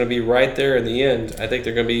guys are going to be right there in the end. I think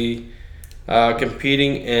they're going to be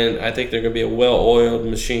competing, and I think they're going to be a well-oiled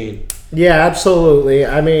machine. Yeah, absolutely.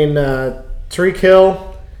 I mean, Tyreek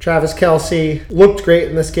Hill, Travis Kelce looked great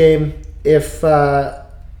in this game. If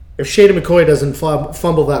Shady McCoy doesn't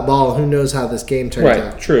fumble that ball, who knows how this game turns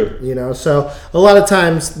out? Right, true. So a lot of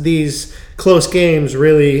times these close games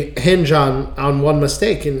really hinge on one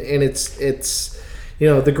mistake, and it's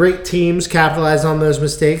the great teams capitalize on those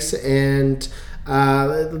mistakes, and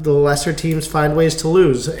the lesser teams find ways to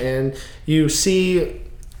lose. And you see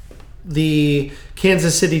the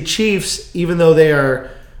Kansas City Chiefs, even though they are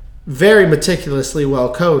very meticulously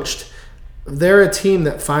well coached, they're a team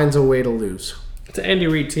that finds a way to lose. It's an Andy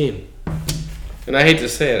Reid team. And I hate to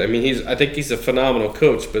say it. I mean, I think he's a phenomenal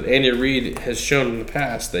coach, but Andy Reid has shown in the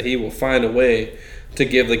past that he will find a way to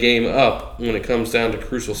give the game up when it comes down to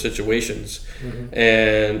crucial situations. Mm-hmm.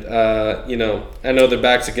 And, I know their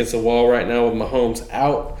back's against the wall right now with Mahomes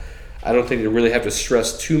out. I don't think they really have to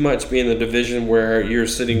stress too much being in the division where you're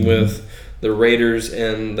sitting with the Raiders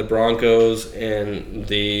and the Broncos and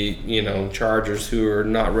the Chargers, who are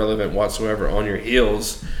not relevant whatsoever, on your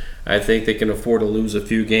heels. I think they can afford to lose a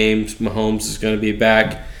few games. Mahomes is going to be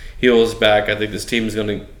back. Hill back. I think this team is going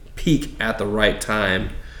to peak at the right time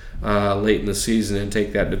late in the season and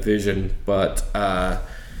take that division. But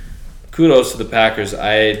kudos to the Packers.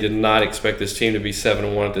 I did not expect this team to be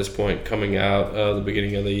 7-1 at this point coming out of the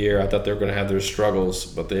beginning of the year. I thought they were going to have their struggles,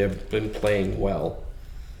 but they have been playing well.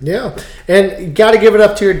 Yeah, and got to give it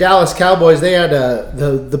up to your Dallas Cowboys. They had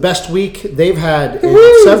the best week they've had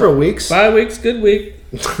in several weeks. 5 weeks, good week.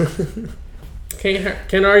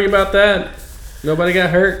 Can't argue about that. Nobody got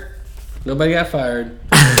hurt. Nobody got fired.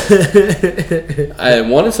 I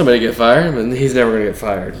wanted somebody to get fired, but he's never going to get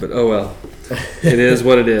fired. But oh well. It is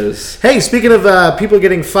what it is. Hey, speaking of people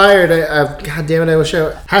getting fired, God damn it, I wish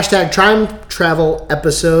I... Hashtag time travel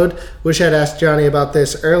episode. Wish I'd asked Johnny about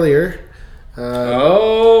this earlier.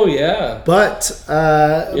 Oh, yeah. But...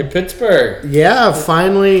 You're Pittsburgh. Yeah,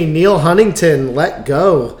 finally, Neil Huntington let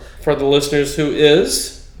go. For the listeners, who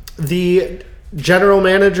is? The general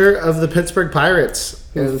manager of the Pittsburgh Pirates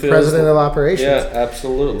and president of operations. Yeah,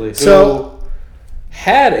 absolutely. So...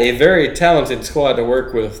 had a very talented squad to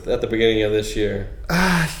work with at the beginning of this year.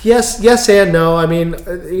 Yes and no. I mean,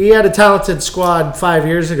 he had a talented squad 5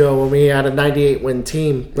 years ago when we had a 98-win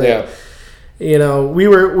team. But, yeah. You know,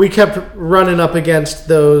 we kept running up against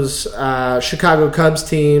those Chicago Cubs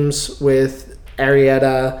teams with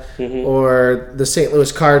Arrieta or the St.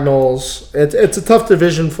 Louis Cardinals. It's a tough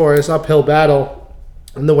division for us, uphill battle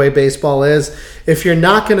in the way baseball is. If you're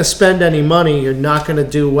not going to spend any money, you're not going to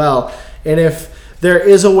do well. And if there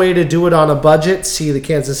is a way to do it on a budget, see the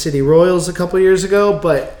Kansas City Royals a couple years ago,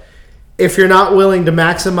 but if you're not willing to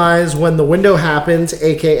maximize when the window happens,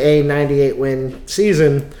 aka 98-win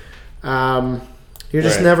season, you're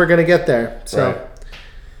just never going to get there. So,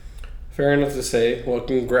 fair enough to say. Well,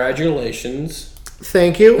 congratulations.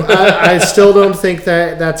 Thank you. I still don't think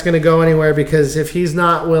that's going to go anywhere, because if he's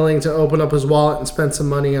not willing to open up his wallet and spend some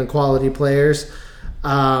money on quality players,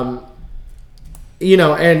 and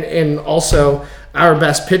also our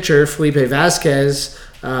best pitcher, Felipe Vasquez,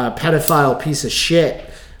 pedophile piece of shit,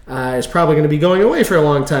 is probably going to be going away for a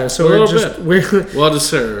long time. So we're well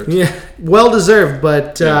deserved. Yeah, well deserved,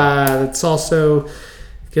 but it's also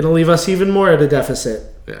going to leave us even more at a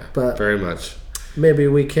deficit. Yeah, but very much. Maybe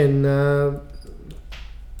we can.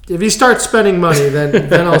 If he starts spending money,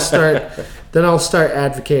 then I'll start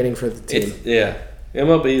advocating for the team.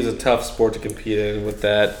 MLB is a tough sport to compete in with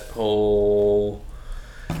that whole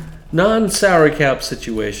non-salary cap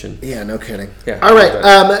situation. Yeah, no kidding. Yeah, all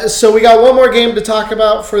right, so we got one more game to talk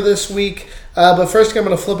about for this week. But first, I'm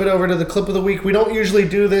going to flip it over to the clip of the week. We don't usually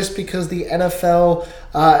do this because the NFL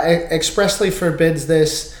expressly forbids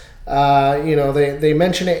this. They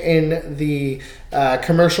mention it in the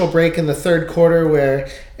commercial break in the third quarter, where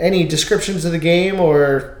any descriptions of the game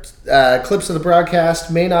or clips of the broadcast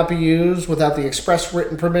may not be used without the express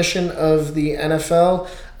written permission of the NFL.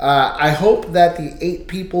 I hope that the 8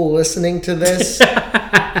 people listening to this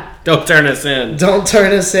don't turn us in. Don't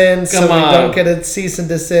turn us in, so we don't get a cease and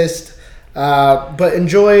desist. But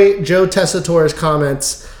enjoy Joe Tessitore's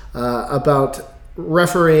comments about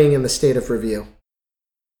refereeing in the state of review.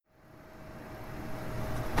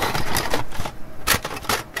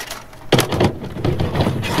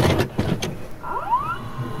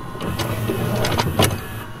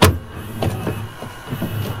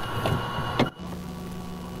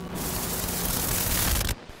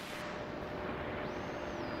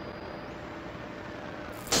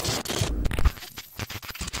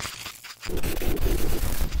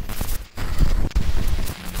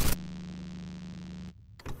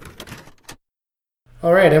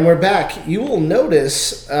 All right, and we're back. You will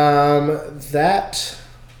notice that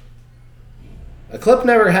a clip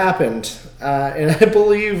never happened, and I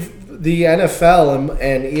believe the NFL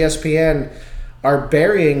and ESPN are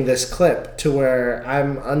burying this clip to where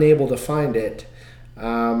I'm unable to find it.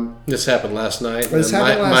 This happened last night.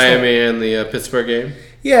 Miami and the Pittsburgh game.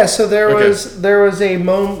 Yeah, so there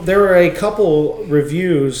were a couple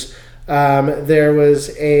reviews. There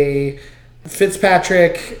was a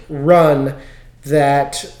Fitzpatrick run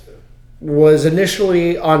that was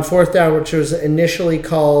initially on fourth down, which was initially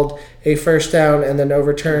called a first down and then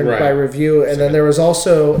overturned by review. And then there was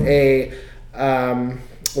also a,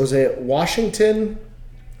 was it Washington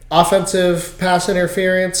offensive pass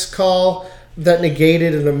interference call that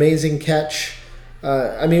negated an amazing catch.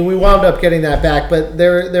 We wound up getting that back, but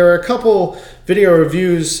there were a couple video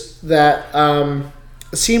reviews that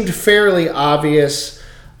seemed fairly obvious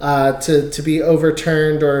to be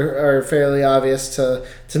overturned or fairly obvious to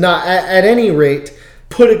not at any rate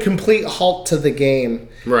put a complete halt to the game.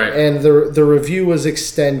 Right. And the review was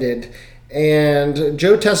extended. And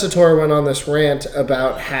Joe Tessitore went on this rant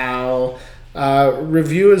about how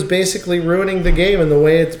review is basically ruining the game, and the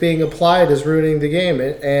way it's being applied is ruining the game.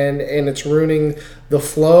 And it's ruining the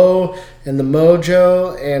flow and the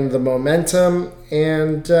mojo and the momentum.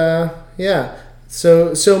 And, yeah.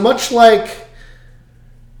 So much like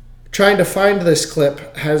trying to find this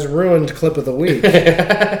clip has ruined Clip of the Week.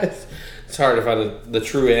 It's hard to find the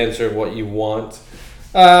true answer of what you want.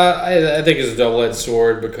 I think it's a double-edged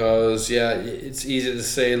sword because, yeah, it's easy to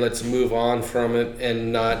say let's move on from it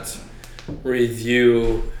and not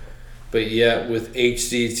review. But yet with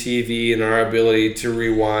HD TV and our ability to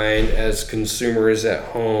rewind as consumers at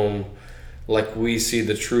home, like we see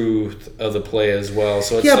the truth of the play as well.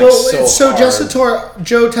 So it's so hard.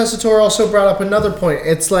 Joe Tessitore also brought up another point.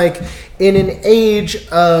 It's like in an age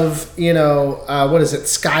of, what is it,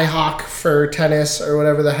 Skyhawk for tennis or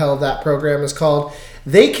whatever the hell that program is called,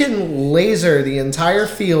 they can laser the entire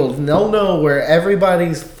field and they'll know where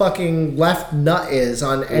everybody's fucking left nut is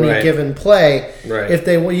on any given play. Right. If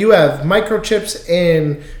you have microchips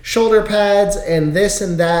in shoulder pads and this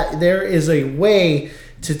and that, there is a way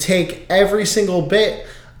to take every single bit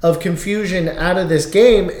of confusion out of this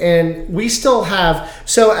game. And we still have...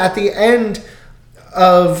 So at the end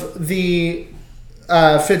of the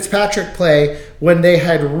Fitzpatrick play, when they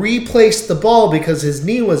had replaced the ball because his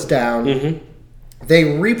knee was down,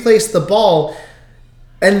 they replaced the ball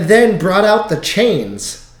and then brought out the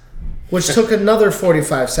chains, which took another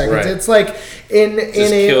 45 seconds. Right. It's like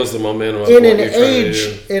kills the momentum of in what an you're trying to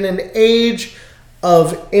age do. in an age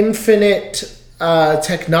of infinite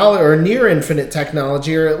technology or near infinite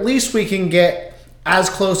technology, or at least we can get as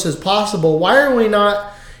close as possible. Why are we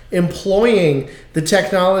not employing the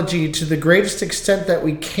technology to the greatest extent that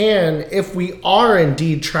we can if we are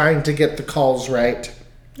indeed trying to get the calls right?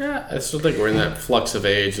 Yeah, I still think we're in that flux of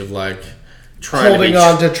age of like Holding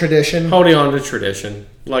on to tradition. Holding on to tradition.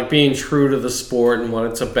 Like being true to the sport and what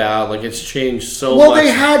it's about. Like it's changed so much. Well,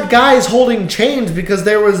 they had guys holding chains because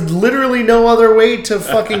there was literally no other way to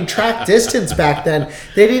fucking track distance back then.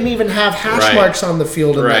 They didn't even have hash marks on the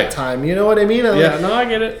field in that time. You know what I mean? Yeah, no, I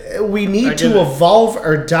get it. We need to evolve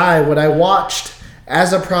or die. What I watched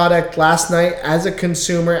as a product last night, as a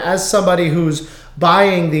consumer, as somebody who's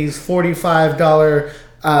buying these $45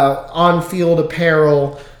 on-field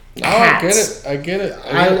apparel hats. I get it.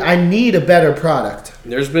 I need a better product.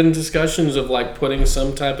 There's been discussions of like putting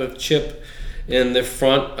some type of chip in the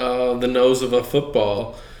front of the nose of a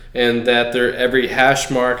football, and that every hash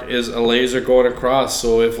mark is a laser going across.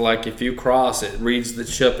 So if you cross, it reads the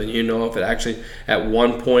chip, and you know if it actually at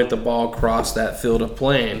one point the ball crossed that field of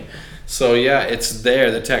playing. So yeah, it's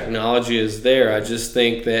there. The technology is there. I just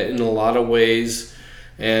think that in a lot of ways.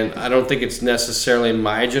 And I don't think it's necessarily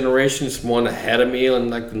my generation. It's one ahead of me, in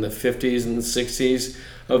the 50s and the 60s,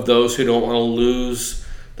 of those who don't want to lose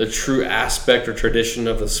the true aspect or tradition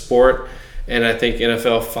of the sport. And I think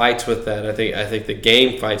NFL fights with that. I think the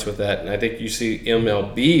game fights with that. And I think you see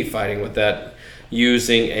MLB fighting with that,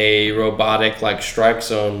 using a robotic like strike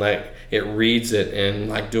zone, like it reads it, and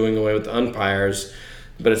like doing away with the umpires.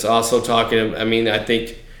 But it's also talking. I mean, I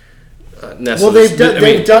think. Well, they've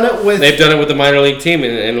done it with the minor league team,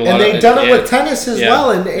 and they've done it with tennis as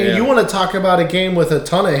well. And you want to talk about a game with a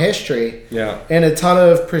ton of history, and a ton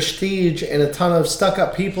of prestige, and a ton of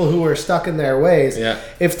stuck-up people who are stuck in their ways. Yeah.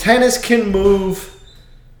 If tennis can move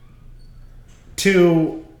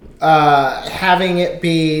to having it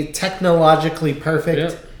be technologically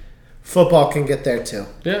perfect, football can get there too.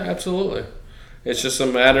 Yeah, absolutely. It's just a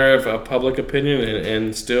matter of public opinion,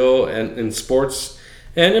 and still, and in sports.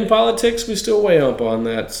 And in politics, we still weigh up on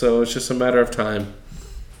that, so it's just a matter of time.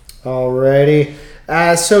 Alrighty.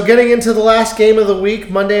 So getting into the last game of the week,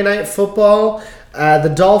 Monday Night Football,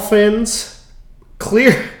 the Dolphins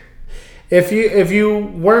clear. If you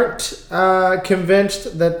weren't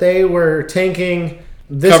convinced that they were tanking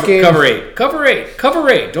this game, cover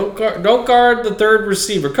eight. Don't guard the third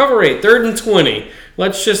receiver. Cover 8, 3rd and 20.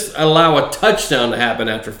 Let's just allow a touchdown to happen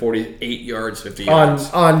after 48 yards, 50 yards.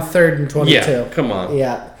 On 3rd and 22. Yeah, come on.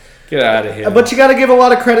 Yeah. Get out of here. But you got to give a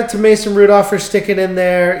lot of credit to Mason Rudolph for sticking in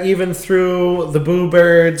there, even through the boo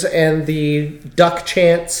birds and the duck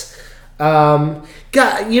chants. I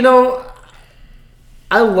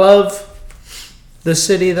love the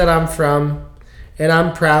city that I'm from, and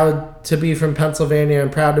I'm proud to be from Pennsylvania. I'm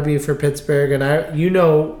proud to be from Pittsburgh, and you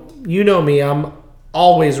know me. I'm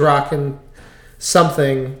always rocking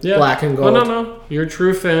something black and gold. Oh, no. You're a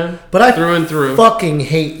true fan. But through and through. Fucking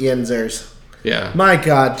hate Yinzers. Yeah. My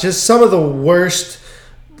God, just some of the worst,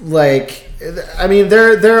 I mean,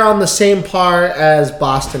 they're on the same par as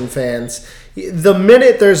Boston fans. The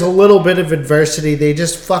minute there's a little bit of adversity, they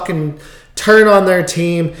just fucking turn on their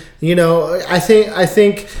team. You know, I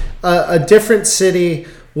think a different city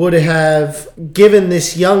would have given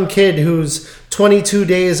this young kid who's 22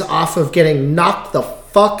 days off of getting knocked the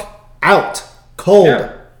fuck out cold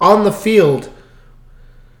on the field.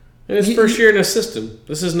 And his first year in a system.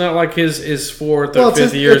 This is not like his fourth or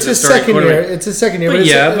fifth year. It's his second year. It's his second year. But it's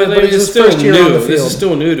it's his still new. This is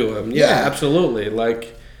still new to him. Yeah, Yeah. absolutely.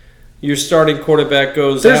 Like, your starting quarterback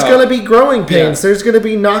goes There's out. going to be growing pains. Yeah. There's going to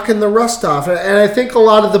be knocking the rust off. And I think a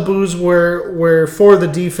lot of the boos were for the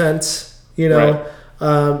defense, you know.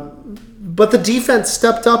 Right. But the defense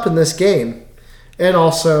stepped up in this game. And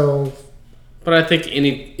also, But I think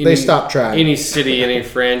any they stopped trying. Any city, any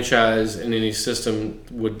franchise, and any system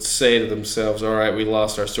would say to themselves, "All right, we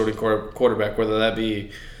lost our starting quarterback, whether that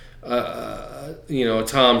be, a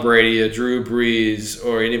Tom Brady, a Drew Brees,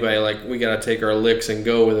 or anybody. Like, we got to take our licks and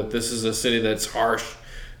go with it. This is a city that's harsh.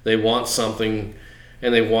 They want something,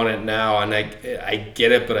 and they want it now. And I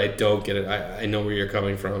get it, but I don't get it. I know where you're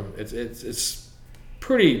coming from. It's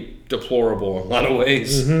pretty deplorable in a lot of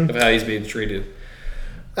ways of how he's being treated."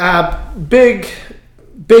 Big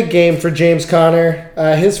game for James Conner.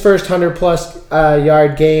 His first 100-plus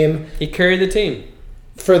yard game He carried the team.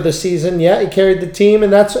 for the season. Yeah, he carried the team,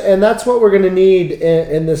 and that's what we're going to need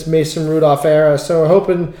in this Mason Rudolph era. So we're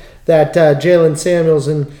hoping that Jalen Samuels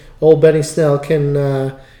and old Benny Snell can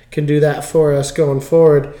do that for us going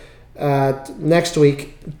forward next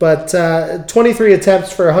week. But 23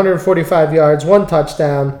 attempts for 145 yards, 1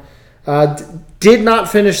 touchdown. Did not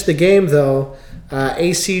finish the game, though.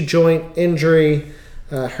 AC joint injury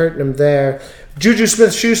hurting him there. Juju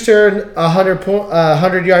Smith-Schuster,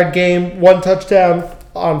 100-yard game, 1 touchdown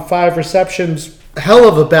on 5 receptions. Hell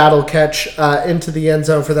of a battle catch into the end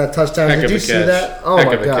zone for that touchdown. Heck Did of you a see catch. that? Oh Heck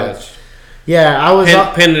my of a god! catch. Yeah, I was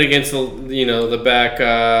Pinned it against the back,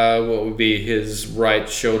 what would be his right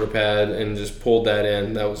shoulder pad, and just pulled that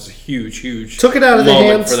in. That was a huge took it out of the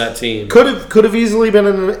moment hands for that team. Could have easily been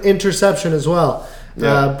an interception as well.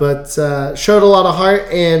 Yeah. But showed a lot of heart,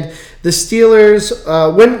 and the Steelers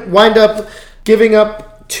wind up giving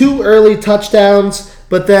up 2 early touchdowns,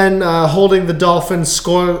 but then holding the Dolphins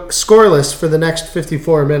scoreless for the next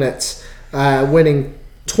 54 minutes, winning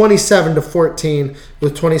 27-14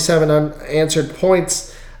 with 27 unanswered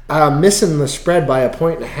points, missing the spread by 1.5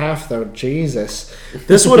 points though. Jesus,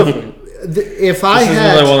 this would have. If I This is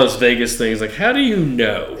had another one of those Vegas things. Like, how do you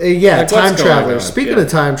know? yeah, Like, time what's going traveler. on? Speaking Yeah.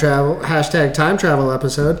 of time travel, hashtag time travel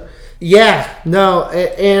episode. Yeah, no,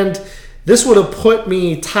 and this would have put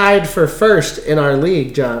me tied for first in our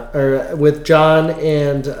league, with John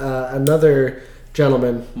and another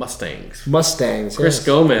gentleman, Mustangs. Mustangs. Chris yes.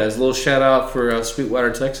 Gomez, a little shout out for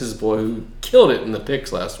Sweetwater, Texas boy who killed it in the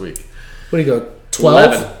picks last week. What do you go?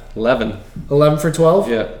 12? 11. 11 for 12?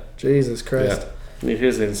 Yeah. Jesus Christ. Yeah. Need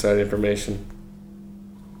his inside information.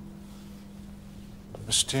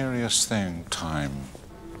 Mysterious thing, time.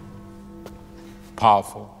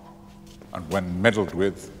 Powerful, and when meddled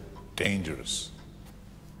with, dangerous.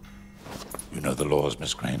 You know the laws,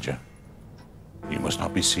 Miss Granger. You must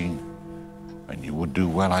not be seen, and you would do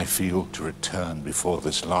well, I feel, to return before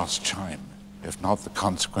this last chime. If not, the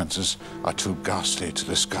consequences are too ghastly to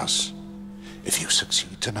discuss. If you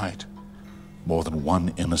succeed tonight, more than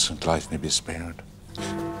 1 innocent life may be spared.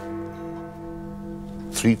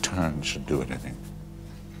 3 turns should do it, I think.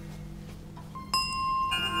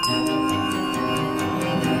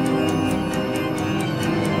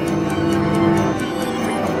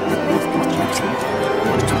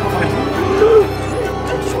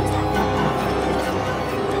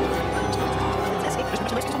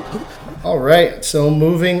 All right, so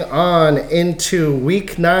moving on into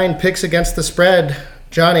Week 9 picks against the spread.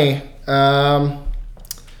 Johnny,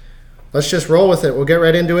 let's just roll with it. We'll get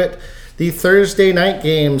right into it. The Thursday night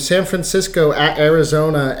game, San Francisco at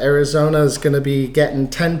Arizona. Arizona is going to be getting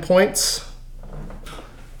 10 points.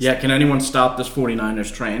 Yeah, can anyone stop this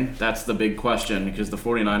 49ers train? That's the big question, because the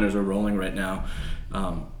 49ers are rolling right now.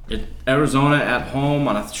 Arizona at home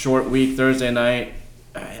on a short week, Thursday night.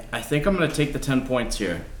 I think I'm going to take the 10 points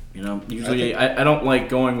here. You know, usually I don't like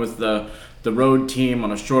going with the road team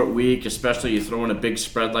on a short week, especially you throw in a big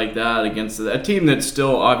spread like that against a team that's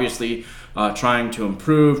still obviously trying to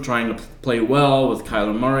improve, trying to play well with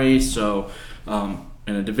Kyler Murray. So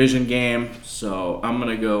in a division game, so I'm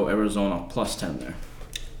going to go Arizona plus 10 there.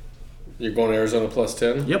 You're going Arizona plus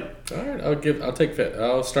 10? Yep. All right,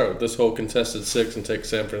 I'll start with this whole contested 6 and take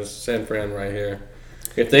San Fran right here.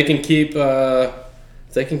 If they can keep the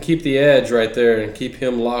edge right there and keep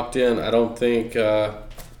him locked in, I don't think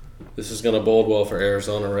this This is going to bode well for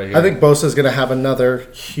Arizona right here. I think Bosa's going to have another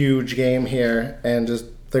huge game here, and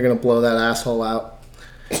they're going to blow that asshole out.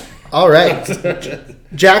 All right.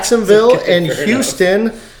 Jacksonville and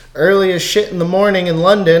Houston, early as shit in the morning in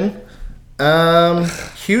London.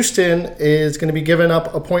 Houston is going to be giving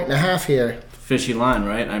up 1.5 here. Fishy line,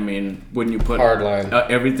 right? I mean, wouldn't you put hard line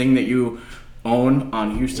everything that you own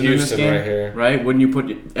on Houston in this game? Right here. Right? Wouldn't you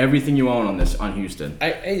put everything you own on Houston?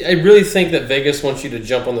 I really think that Vegas wants you to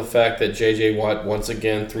jump on the fact that J.J. Watt, once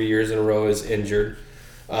again, 3 years in a row, is injured.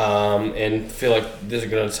 And feel like they're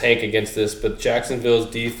going to tank against this. But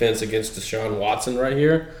Jacksonville's defense against Deshaun Watson right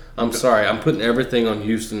here, I'm sorry. I'm putting everything on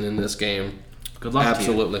Houston in this game. Good luck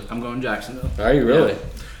Absolutely. to you. I'm going Jacksonville. Are you really? Yeah.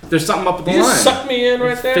 There's something up with the You line. just suck me in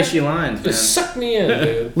right there? Fishy lines, man. Just suck me in,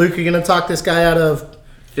 dude. Luke, you're going to talk this guy out of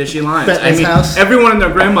Fishy lines. Benton's house? Everyone and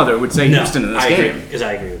their grandmother would say Houston in this I game. agree, because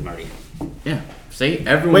I agree with Marty. Yeah. See?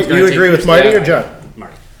 Everyone's Wait, gonna you take agree with Houston. Marty Yeah. or John?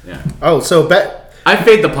 Marty. Yeah. Oh, so I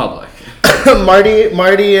fade the public.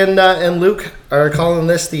 Marty and Luke are calling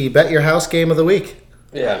this the Bet Your House game of the week.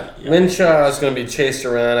 Yeah. Minshew is going to be chased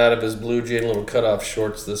around out of his blue jean little cutoff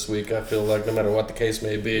shorts this week, I feel like, no matter what the case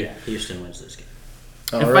may be. Yeah, Houston wins this game.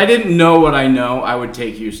 If I didn't know what I know, I would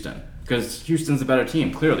take Houston. Because Houston's a better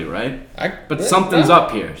team, clearly, right? But something's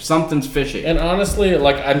up here. Something's fishy. And honestly,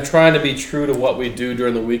 like, I'm trying to be true to what we do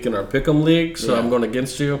during the week in our Pick'em League, so I'm going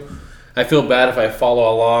against you. I feel bad if I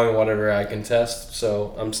follow along whatever I contest,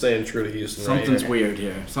 so I'm staying true to Houston. Something's right here. weird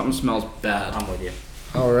here. Something smells bad. I'm with you.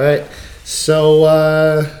 All right.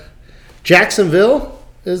 So Jacksonville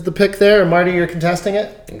is the pick there. Marty, you're contesting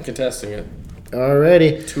it? I'm contesting it. All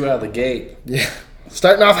righty. 2 out of the gate. Yeah.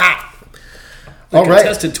 Starting off hot. I All right.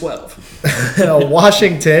 contested 12.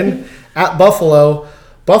 Washington at Buffalo.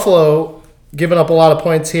 Buffalo giving up a lot of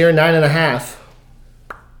points here, 9.5.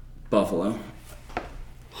 Buffalo.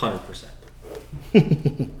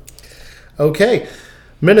 100%. Okay.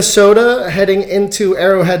 Minnesota heading into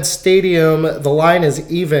Arrowhead Stadium. The line is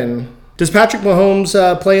even. Does Patrick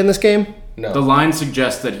Mahomes play in this game? No. The line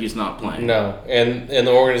suggests that he's not playing. No, and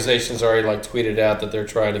the organization's already tweeted out that they're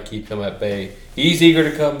trying to keep him at bay. He's eager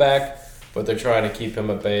to come back, but they're trying to keep him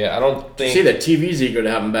at bay. I don't think. See, that TV's eager to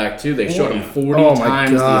have him back too. They showed him 40 Oh my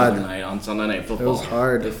times God. the other night on Sunday Night Football. It was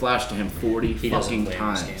hard. They flashed to him 40 He doesn't fucking play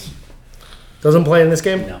in this times. game. Doesn't play in this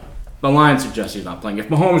game? No. The line suggests he's not playing. If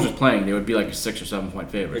Mahomes was playing, they would be like a 6 or 7 point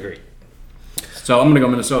favorite. Agree. So I'm gonna go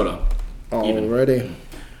Minnesota. Alrighty.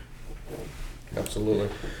 Absolutely.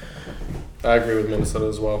 I agree with Minnesota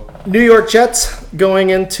as well. New York Jets going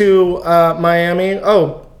into Miami.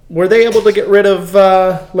 Oh, were they able to get rid of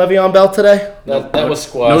Le'Veon Bell today? That was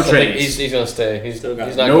squashed. no I think trades. he's going to stay. He's not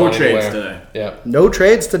No going trades anywhere. today. Yeah. No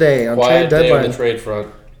trades today on Quiet trade day on deadline. the trade front.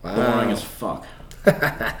 Boring as fuck.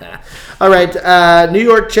 All right, New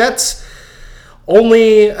York Jets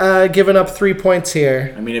only giving up 3 points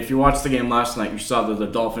here. I mean, if you watched the game last night, you saw that the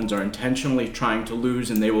Dolphins are intentionally trying to lose,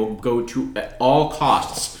 and they will go to at all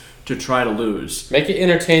costs to try to lose. Make it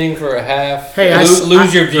entertaining for a half. Hey,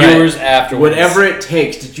 lose your viewers afterwards. Whatever it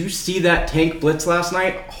takes. Did you see that tank blitz last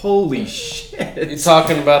night? Holy shit. You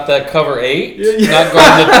talking about that cover 8?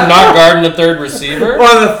 Not guarding the third receiver?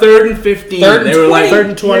 On the 3rd and 15. Third and they were 20. like, 3rd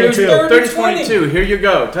and 22. Third 3rd and 22. Here you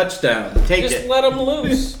go. Touchdown. Take Just it. let them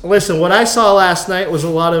loose. Listen, what I saw last night was a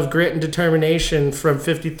lot of grit and determination from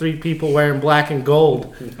 53 people wearing black and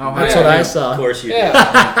gold. That's what I saw. Of course you Yeah.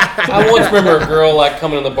 I once remember a girl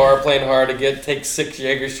coming in the bar playing hard to take 6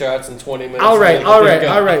 Jaeger shots in 20 minutes. All right. All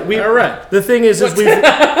right. The thing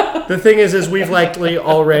is we've likely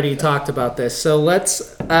already talked about this. So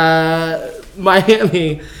let's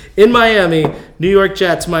Miami, New York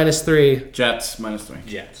Jets -3. Jets -3.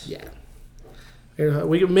 Jets. Yeah.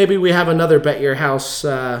 Maybe we have another Bet Your House.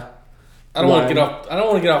 I don't want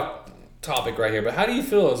to get off topic right here, but how do you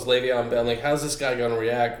feel as Le'Veon Bell? How's this guy going to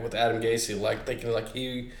react with Adam Gase? Thinking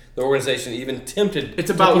the organization even tempted.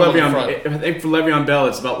 It's about to put him in Le'Veon. front. I think for Le'Veon Bell,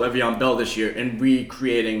 it's about Le'Veon Bell this year and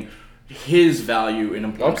recreating his value in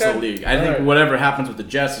amongst the league. I think whatever happens with the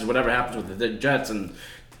Jets is whatever happens with the Jets, and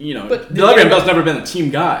But Le'Veon Bell's never been a team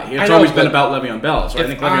guy. It's always been about Le'Veon Bell. So I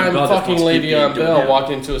think If Le'Veon I'm Bell just fucking wants to keep Le'Veon doing Bell him.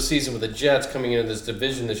 walking into a season with the Jets coming into this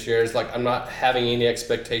division this year, it's I'm not having any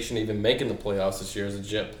expectation of even making the playoffs this year as a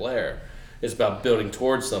Jet player. It's about building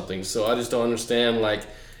towards something. So I just don't understand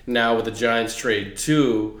now with the Giants trade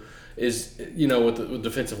too. With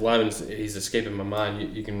defensive linemen, he's escaping my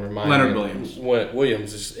mind. You can remind Leonard me. Williams.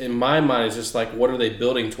 Williams is in my mind is just what are they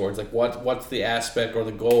building towards? What's the aspect or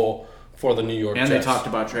the goal for the New York And Jets? they talked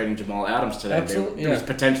about trading Jamal Adams today. Absolutely, It was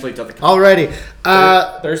potentially to the Alrighty.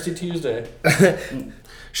 Thirsty Tuesday.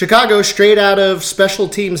 Chicago straight out of special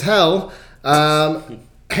teams hell.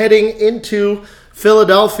 heading into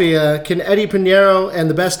Philadelphia. Can Eddie Pinheiro and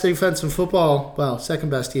the best defense in football, well, second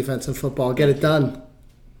best defense in football, get it done?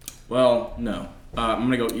 Well, no. I'm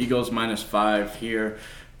going to go Eagles -5 here.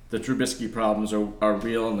 The Trubisky problems are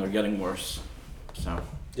real, and they're getting worse. So.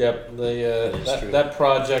 Yep, that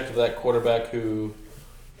project of that quarterback who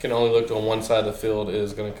can only look on one side of the field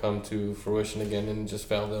is going to come to fruition again, and just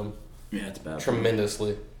failed them Yeah, it's bad.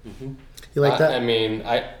 tremendously. You like that? I mean,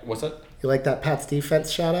 what's that? You like that Pat's defense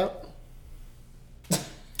shout out?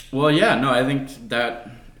 Well, yeah, no, I think that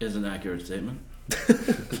is an accurate statement.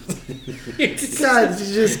 God,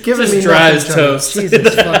 you're just giving Just me drives nothing, Johnny. toast.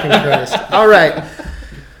 Jesus fucking Christ. All right.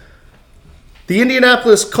 The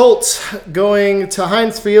Indianapolis Colts going to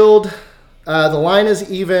Heinz Field. The line is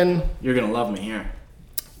even. You're going to love me here.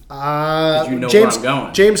 You know James, where I'm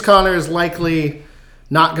going. James Conner is likely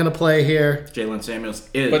not going to play here. Jalen Samuels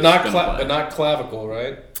is But not gonna play. but not clavicle,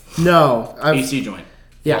 right? No. AC joint.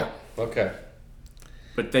 Yeah. Okay.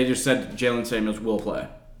 But they just said Jalen Samuels will play.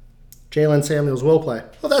 Jalen Samuels will play.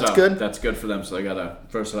 Well, that's So, good. That's good for them, so they got a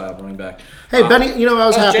versatile running back. Hey, Benny, you know, I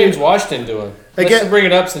was How's happy. James Washington doing? Again- Let's bring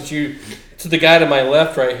it up since you to the guy to my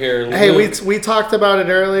left right here. Hey, Luke. we talked about it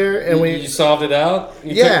earlier, and you solved it out.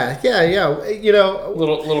 You yeah. You know, took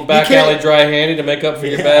a little back can't- alley dry handy to make up for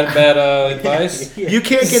your bad advice. you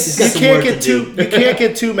can't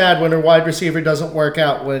get too mad when a wide receiver doesn't work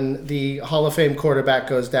out when the Hall of Fame quarterback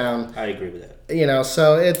goes down. I agree with that. You know,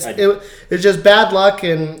 so it's just bad luck,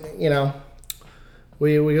 and you know,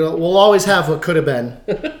 we'll always have what could have been.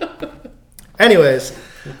 Anyways,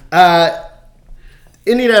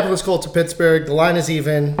 Indianapolis Colts to Pittsburgh. The line is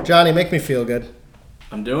even. Johnny, make me feel good.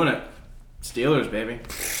 I'm doing it. Steelers, baby.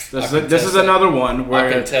 This contest is that. another one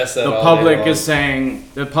where contest that the all day public long. is saying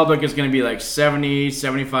the public is going to be like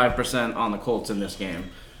 70-75% on the Colts in this game.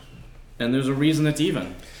 And there's a reason it's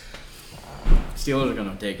even. Steelers are going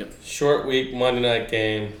to take it. Short week, Monday night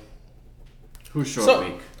game. Who's short So-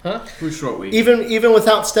 week? Huh? Who's short week? Even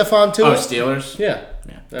without Stephon Oh, Tuitt. Yeah. Steelers? Yeah.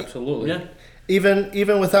 Absolutely. Yeah.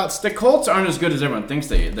 Even without The Colts aren't as good as everyone thinks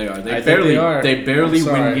they are. I think they are. They barely I'm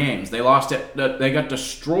win sorry. games. They lost it. They got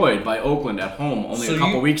destroyed by Oakland at home only So a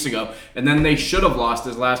couple you- weeks ago, and then they should have lost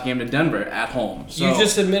his last game to Denver at home. So You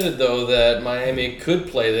just admitted though that Miami could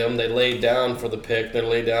play them. They laid down for the pick. They're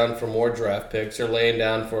laid down for more draft picks. They're laying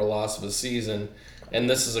down for a loss of a season. And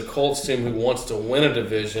this is a Colts team who wants to win a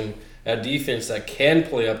division, a defense that can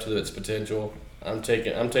play up to its potential. I'm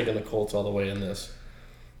taking the Colts all the way in this.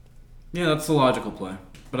 yeah, that's the logical play.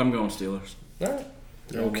 But I'm going Steelers. All right.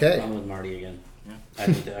 Okay. I'm with Marty again. Yeah.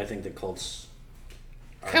 I think the Colts.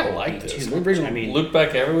 I kind of like this. too We bring much. I mean- Luke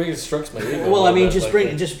back every week. It strikes my ego. Well, a I mean, little just bit bring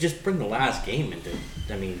like just bring the last game into.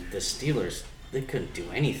 I mean, the Steelers, they couldn't do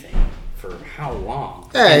anything for how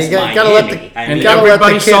long? Yeah, you Against gotta let Miami. the- I And mean, gotta let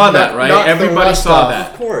everybody the kid saw knock- that, right? knock the Everybody rust saw off.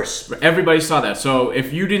 that. of course. Everybody saw that. So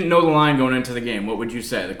if you didn't know the line going into the game, what would you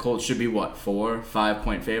say? The Colts should be what, 4-5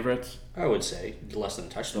 point favorites? I would say less than a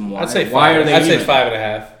touchdown. Then why? I'd say five. Why are they I'd say even?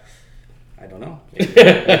 5.5. I don't know.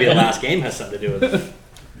 Maybe the last game has something to do with it.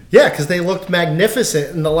 Yeah, because they looked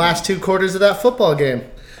magnificent in the last two quarters of that football game.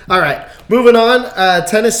 All right, moving on.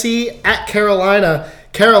 Tennessee at Carolina.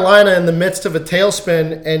 Carolina in the midst of a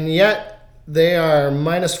tailspin, and yet they are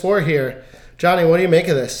 -4 here. Johnny, what do you make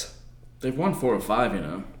of this? They've won 4 of 5. You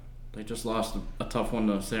know, they just lost a tough one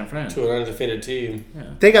to San Fran. To an undefeated team.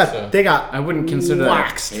 They got So- they got I wouldn't consider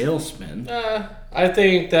waxed. that a tailspin. I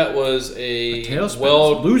think that was a tailspin is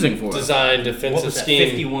well losing for us. designed What defensive was that? scheme.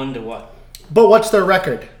 51 to what? But what's their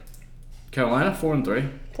record? Carolina 4-3.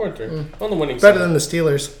 4-3 on the winning Better side. than the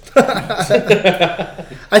Steelers.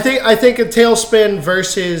 I think a tailspin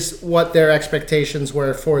versus what their expectations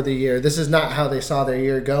were for the year. This is not how they saw their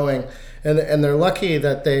year going, and they're lucky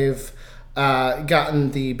that they've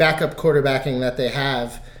gotten the backup quarterbacking that they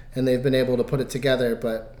have, and they've been able to put it together.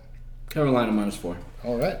 But Carolina -4.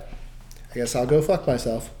 all right, I guess I'll go fuck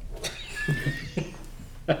myself.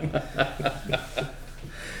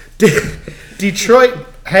 Detroit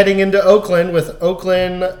heading into Oakland with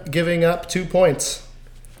Oakland giving up 2 points.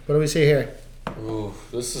 What do we see here? Ooh,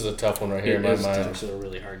 this is a tough one right here in It my is mind. It's a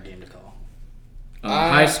really hard game to call.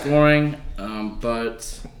 High scoring,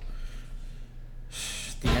 but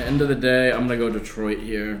at the end of the day, I'm gonna go Detroit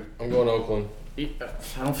here. I'm going Oakland.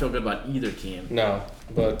 I don't feel good about either team. No,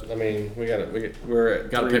 but I mean, we're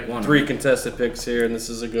at Gotta pick one, three right? contested picks here, and this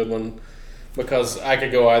is a good one because I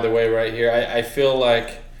could go either way right here. I feel like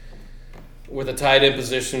with a tight end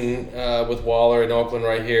position with Waller in Oakland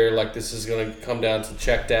right here, like this is going to come down to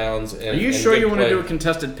check downs. And, Are you and sure big you want to play. do a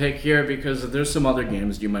contested pick here? Because there's some other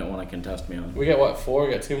games you might want to contest me on. We got what, 4?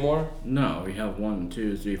 We got 2 more. No, we have 1,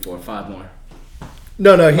 2, 3, 4, 5 more.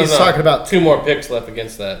 No, he's talking about 2 more picks left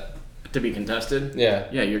against that. To be contested? Yeah.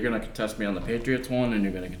 Yeah, you're going to contest me on the Patriots one, and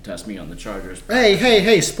you're going to contest me on the Chargers.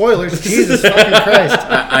 Hey, spoilers. Jesus fucking Christ.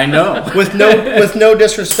 I know. With no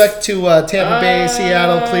disrespect to Tampa Bay,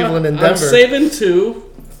 Seattle, Cleveland, and Denver. I'm saving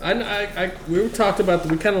 2. We talked about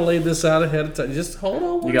we kind of laid this out ahead of time. Just hold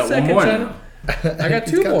on You got second, one more China. now. I got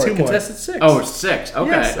 2 more. 2 more. Contested 6. Oh, 6. Okay.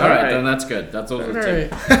 Yes, all right. alright. Then that's good. That's those All are right.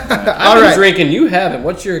 2. I've been drinking. You haven't.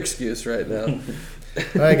 What's your excuse right now?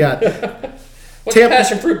 I got What's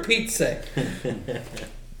passion fruit Pete say?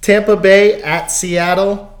 Tampa Bay at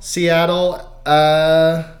Seattle. Seattle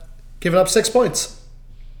giving up 6 points.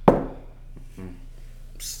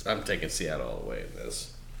 I'm taking Seattle all the way in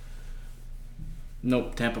this.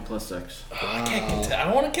 Nope. Tampa plus 6. I can't contest. I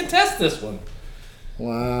don't want to contest this one.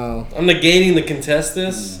 Wow. I'm negating the contest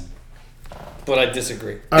this, but I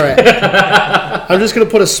disagree. All right. I'm just going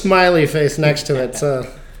to put a smiley face next to it.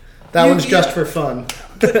 So that one's just for fun.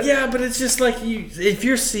 But yeah, but it's just like if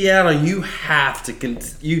you're Seattle, you have to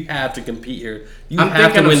compete here. You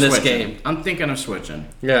have to win this game. I'm thinking of switching.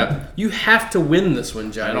 Yeah, you have to win this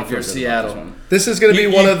one, John. If you're Seattle, This is going to be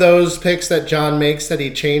one of those picks that John makes that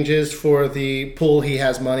he changes for the pool he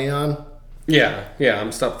has money on. yeah.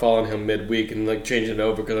 I'm stop following him midweek and like changing it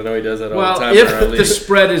over because I know he does that all Well, the time. in our if league. the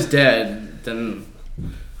spread is dead, then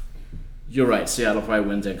you're right. Seattle probably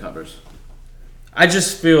wins and covers. I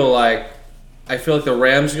feel like the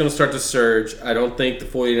Rams are going to start to surge. I don't think the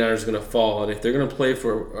 49ers are going to fall. And if they're going to play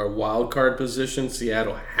for a wild card position,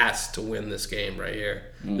 Seattle has to win this game right here.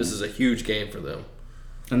 This is a huge game for them.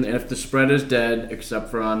 And if the spread is dead,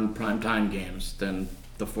 except for on primetime games, then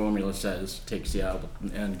the formula says take Seattle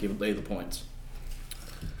and lay the points.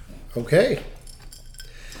 Okay.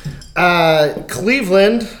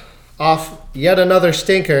 Cleveland off yet another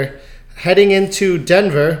stinker, heading into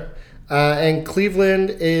Denver, and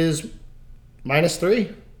Cleveland is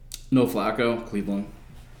 -3. No Flacco, Cleveland.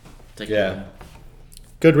 Take Yeah.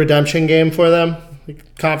 Good redemption game for them.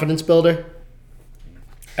 Confidence builder.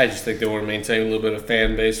 I just think they want to maintain a little bit of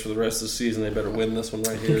fan base for the rest of the season. They better win this one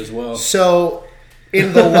right here as well. So,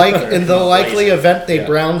 in the likely event they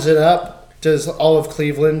Browns it up, does all of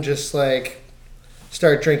Cleveland just like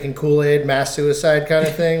start drinking Kool-Aid, mass suicide kind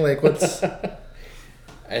of thing? Like what's?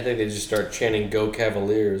 I think they just start chanting "Go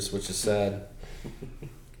Cavaliers," which is sad.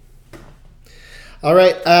 All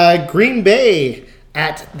right, Green Bay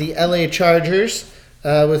at the LA Chargers,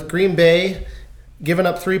 with Green Bay giving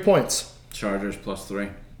up 3 points. Chargers plus 3.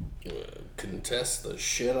 Contest the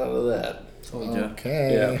shit out of that.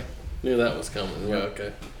 Okay. Yeah, knew that was coming. Yeah,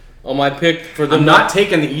 okay. On my pick for them, I'm not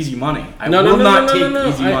taking the easy money. I No. will not take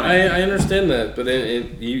easy money. I understand that, but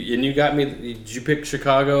you got me. Did you pick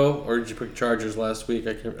Chicago or did you pick Chargers last week?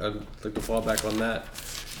 I'd like to fall back on that.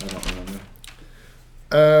 I don't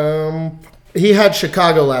remember. He had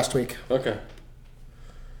Chicago last week. Okay.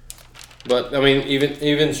 But I mean,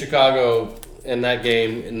 even Chicago in that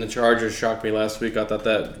game in the Chargers shocked me last week. I thought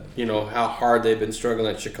that how hard they've been struggling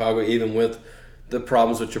at Chicago, even with the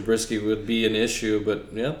problems with Trubisky, would be an issue. But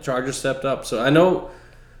yeah, Chargers stepped up. So I know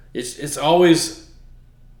it's always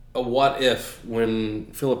a what if when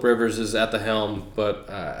Phillip Rivers is at the helm. But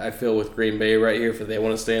I feel with Green Bay right here, if they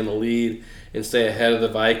want to stay in the lead and stay ahead of the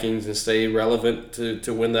Vikings and stay relevant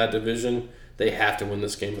to win that division, they have to win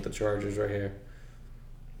this game with the Chargers right here.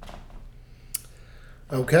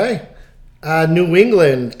 Okay. New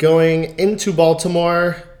England going into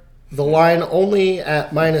Baltimore. The line only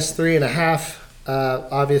at -3.5.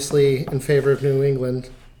 Obviously in favor of New England,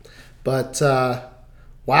 but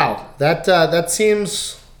wow, that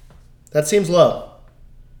seems low.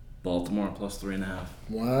 Baltimore plus 3.5.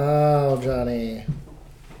 Wow, Johnny.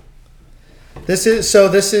 This is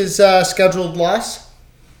scheduled loss.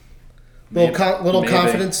 Little Maybe.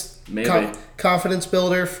 confidence. Maybe. Confidence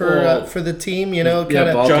builder Well, for the team, kind of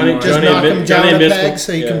Baltimore. just knock him down a peg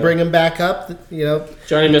so you yeah. can bring him back up.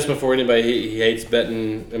 Johnny missed before anybody. He hates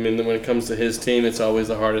betting. I mean, when it comes to his team, it's always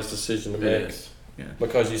the hardest decision to It make is. Yeah.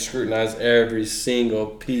 because you scrutinize every single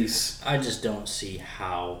piece. I just don't see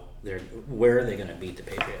where are they going to beat the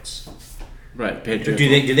Patriots? Right. Do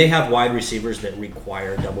Patriots. they have wide receivers that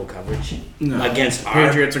require double coverage against our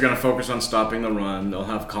Patriots are going to focus on stopping the run. They'll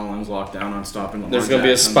have Collins locked down on stopping the run. There's going to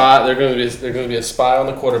be a spot. There's going to be a spy on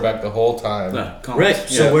the quarterback the whole time. Collins. Right.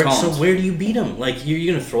 So Yeah, Collins. where do you beat them? Like you're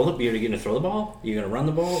going to throw the ball? You're going to run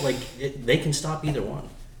the ball? Like they can stop either one.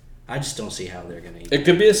 I just don't see how they're going to. It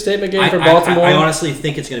could be a statement game for Baltimore. I honestly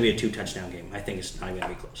think it's going to be a 2-touchdown game. I think it's not going to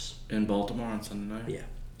be close. In Baltimore on Sunday night? Yeah,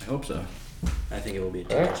 I hope so. I think it will be a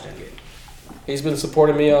 2-touchdown game. He's been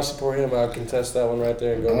supporting me. I'll support him. I'll contest that one right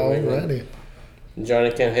there and go to New England. Alrighty.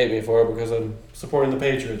 Johnny can't hate me for it because I'm supporting the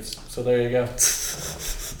Patriots. So there you go.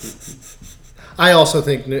 I also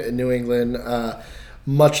think New England,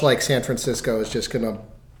 much like San Francisco, is just going to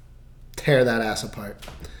tear that ass apart.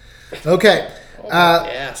 Okay.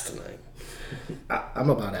 Ass tonight. I'm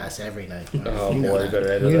about ass every night. Oh, you know boy, that.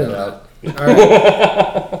 better edit You that know out. that.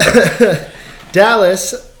 All right.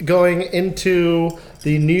 Dallas going into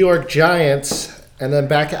the New York Giants, and then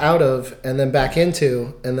back out of, and then back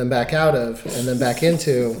into, and then back out of, and then back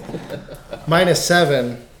into,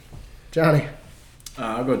 -7. Johnny.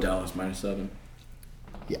 I'll go Dallas -7.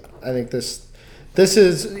 Yeah, I think this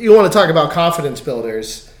is, you want to talk about confidence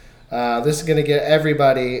builders. This is going to get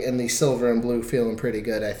everybody in the silver and blue feeling pretty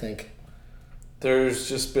good, I think. There's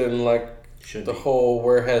just been like the whole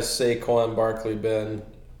where has Saquon Barkley been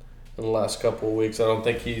in the last couple of weeks. I don't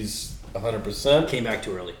think he's 100%. Came back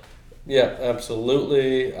too early. Yeah,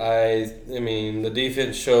 absolutely. I mean, the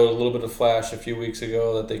defense showed a little bit of flash a few weeks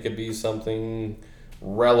ago that they could be something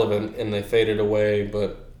relevant, and they faded away.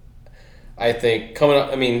 But I think coming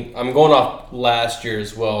up, I mean, I'm going off last year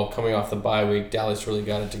as well. Coming off the bye week, Dallas really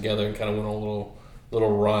got it together and kind of went on a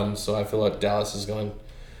little run. So I feel like Dallas is going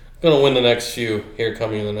to win the next few here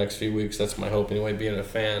coming in the next few weeks. That's my hope anyway, being a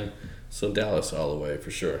fan. So Dallas all the way for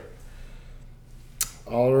sure.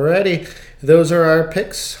 Alrighty, those are our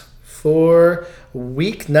picks for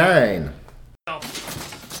Week 9.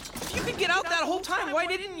 If you could get out that whole time, why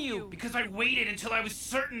didn't you? Because I waited until I was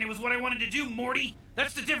certain it was what I wanted to do, Morty.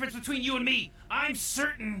 That's the difference between you and me. I'm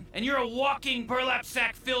certain, and you're a walking burlap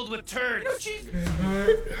sack filled with turds.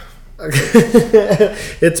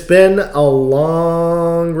 It's been a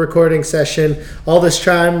long recording session. All this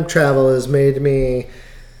time travel has made me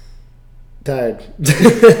tired.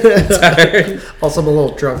 Also, I'm a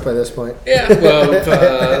little drunk by this point. Yeah,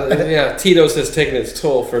 well, Tito's has taken its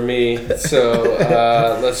toll for me, so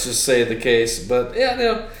let's just say the case. But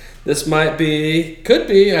yeah, this could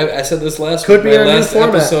be. I said this last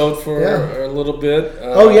episode for a little bit.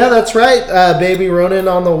 That's right. Baby Ronin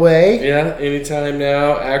on the way. Yeah, anytime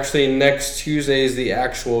now. Actually, next Tuesday is the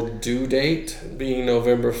actual due date, being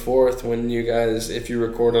November 4th, when you guys, if you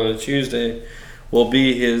record on a Tuesday, will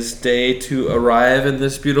be his day to arrive in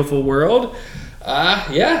this beautiful world.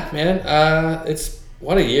 It's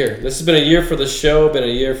what a year. This has been a year for the show, been a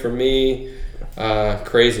year for me.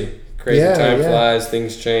 Crazy time flies,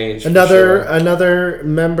 things change. Another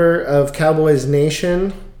member of Cowboys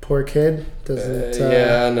Nation. Poor kid doesn't.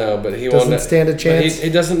 I know, but he doesn't won't stand a chance. He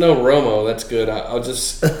doesn't know Romo. That's good. I'll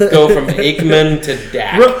just go from Aikman to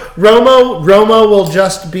Dak. Romo will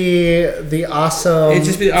just be the awesome. He'll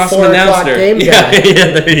just be the awesome 4 o'clock announcer. Game guy.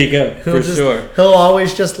 Yeah, there you go. Sure. He'll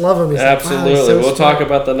always just love him. He's absolutely. Like, wow, so we'll smart. talk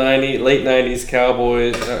about the late '90s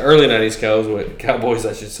Cowboys, early '90s Cowboys,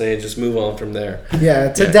 I should say, and just move on from there.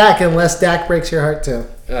 Yeah, Dak, unless Dak breaks your heart too.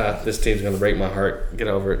 This team's going to break my heart. Get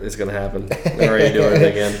over it. It's going to happen. They're already doing it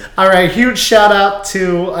again. All right. Huge shout out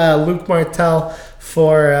to Luke Martell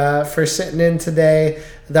for sitting in today.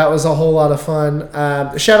 That was a whole lot of fun.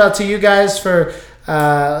 Shout out to you guys for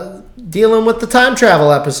dealing with the time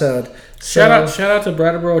travel episode. Shout out to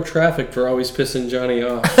Brattleboro Traffic for always pissing Johnny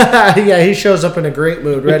off. Yeah, he shows up in a great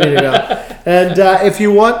mood, ready to go. And if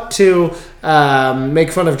you want to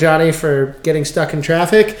make fun of Johnny for getting stuck in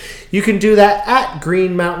traffic, you can do that at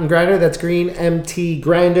Green Mountain Grinder. That's Green MT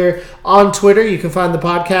Grinder on Twitter. You can find the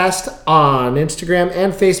podcast on Instagram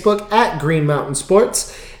and Facebook at Green Mountain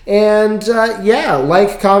Sports. And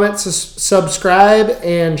like, comment, subscribe,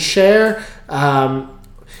 and share.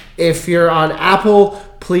 If you're on Apple,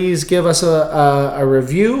 please give us a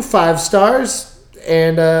review, 5 stars,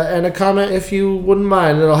 and a comment if you wouldn't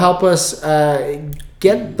mind. It'll help us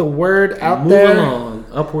get the word out there. Move along,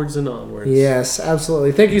 upwards and onwards. Yes,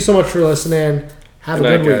 absolutely. Thank you so much for listening. Have a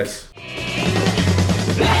good week. Guys.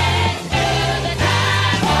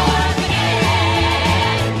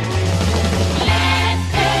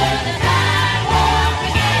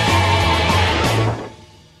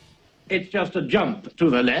 It's just a jump to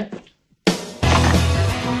the left.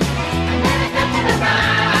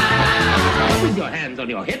 With your hands on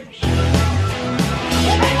your hips.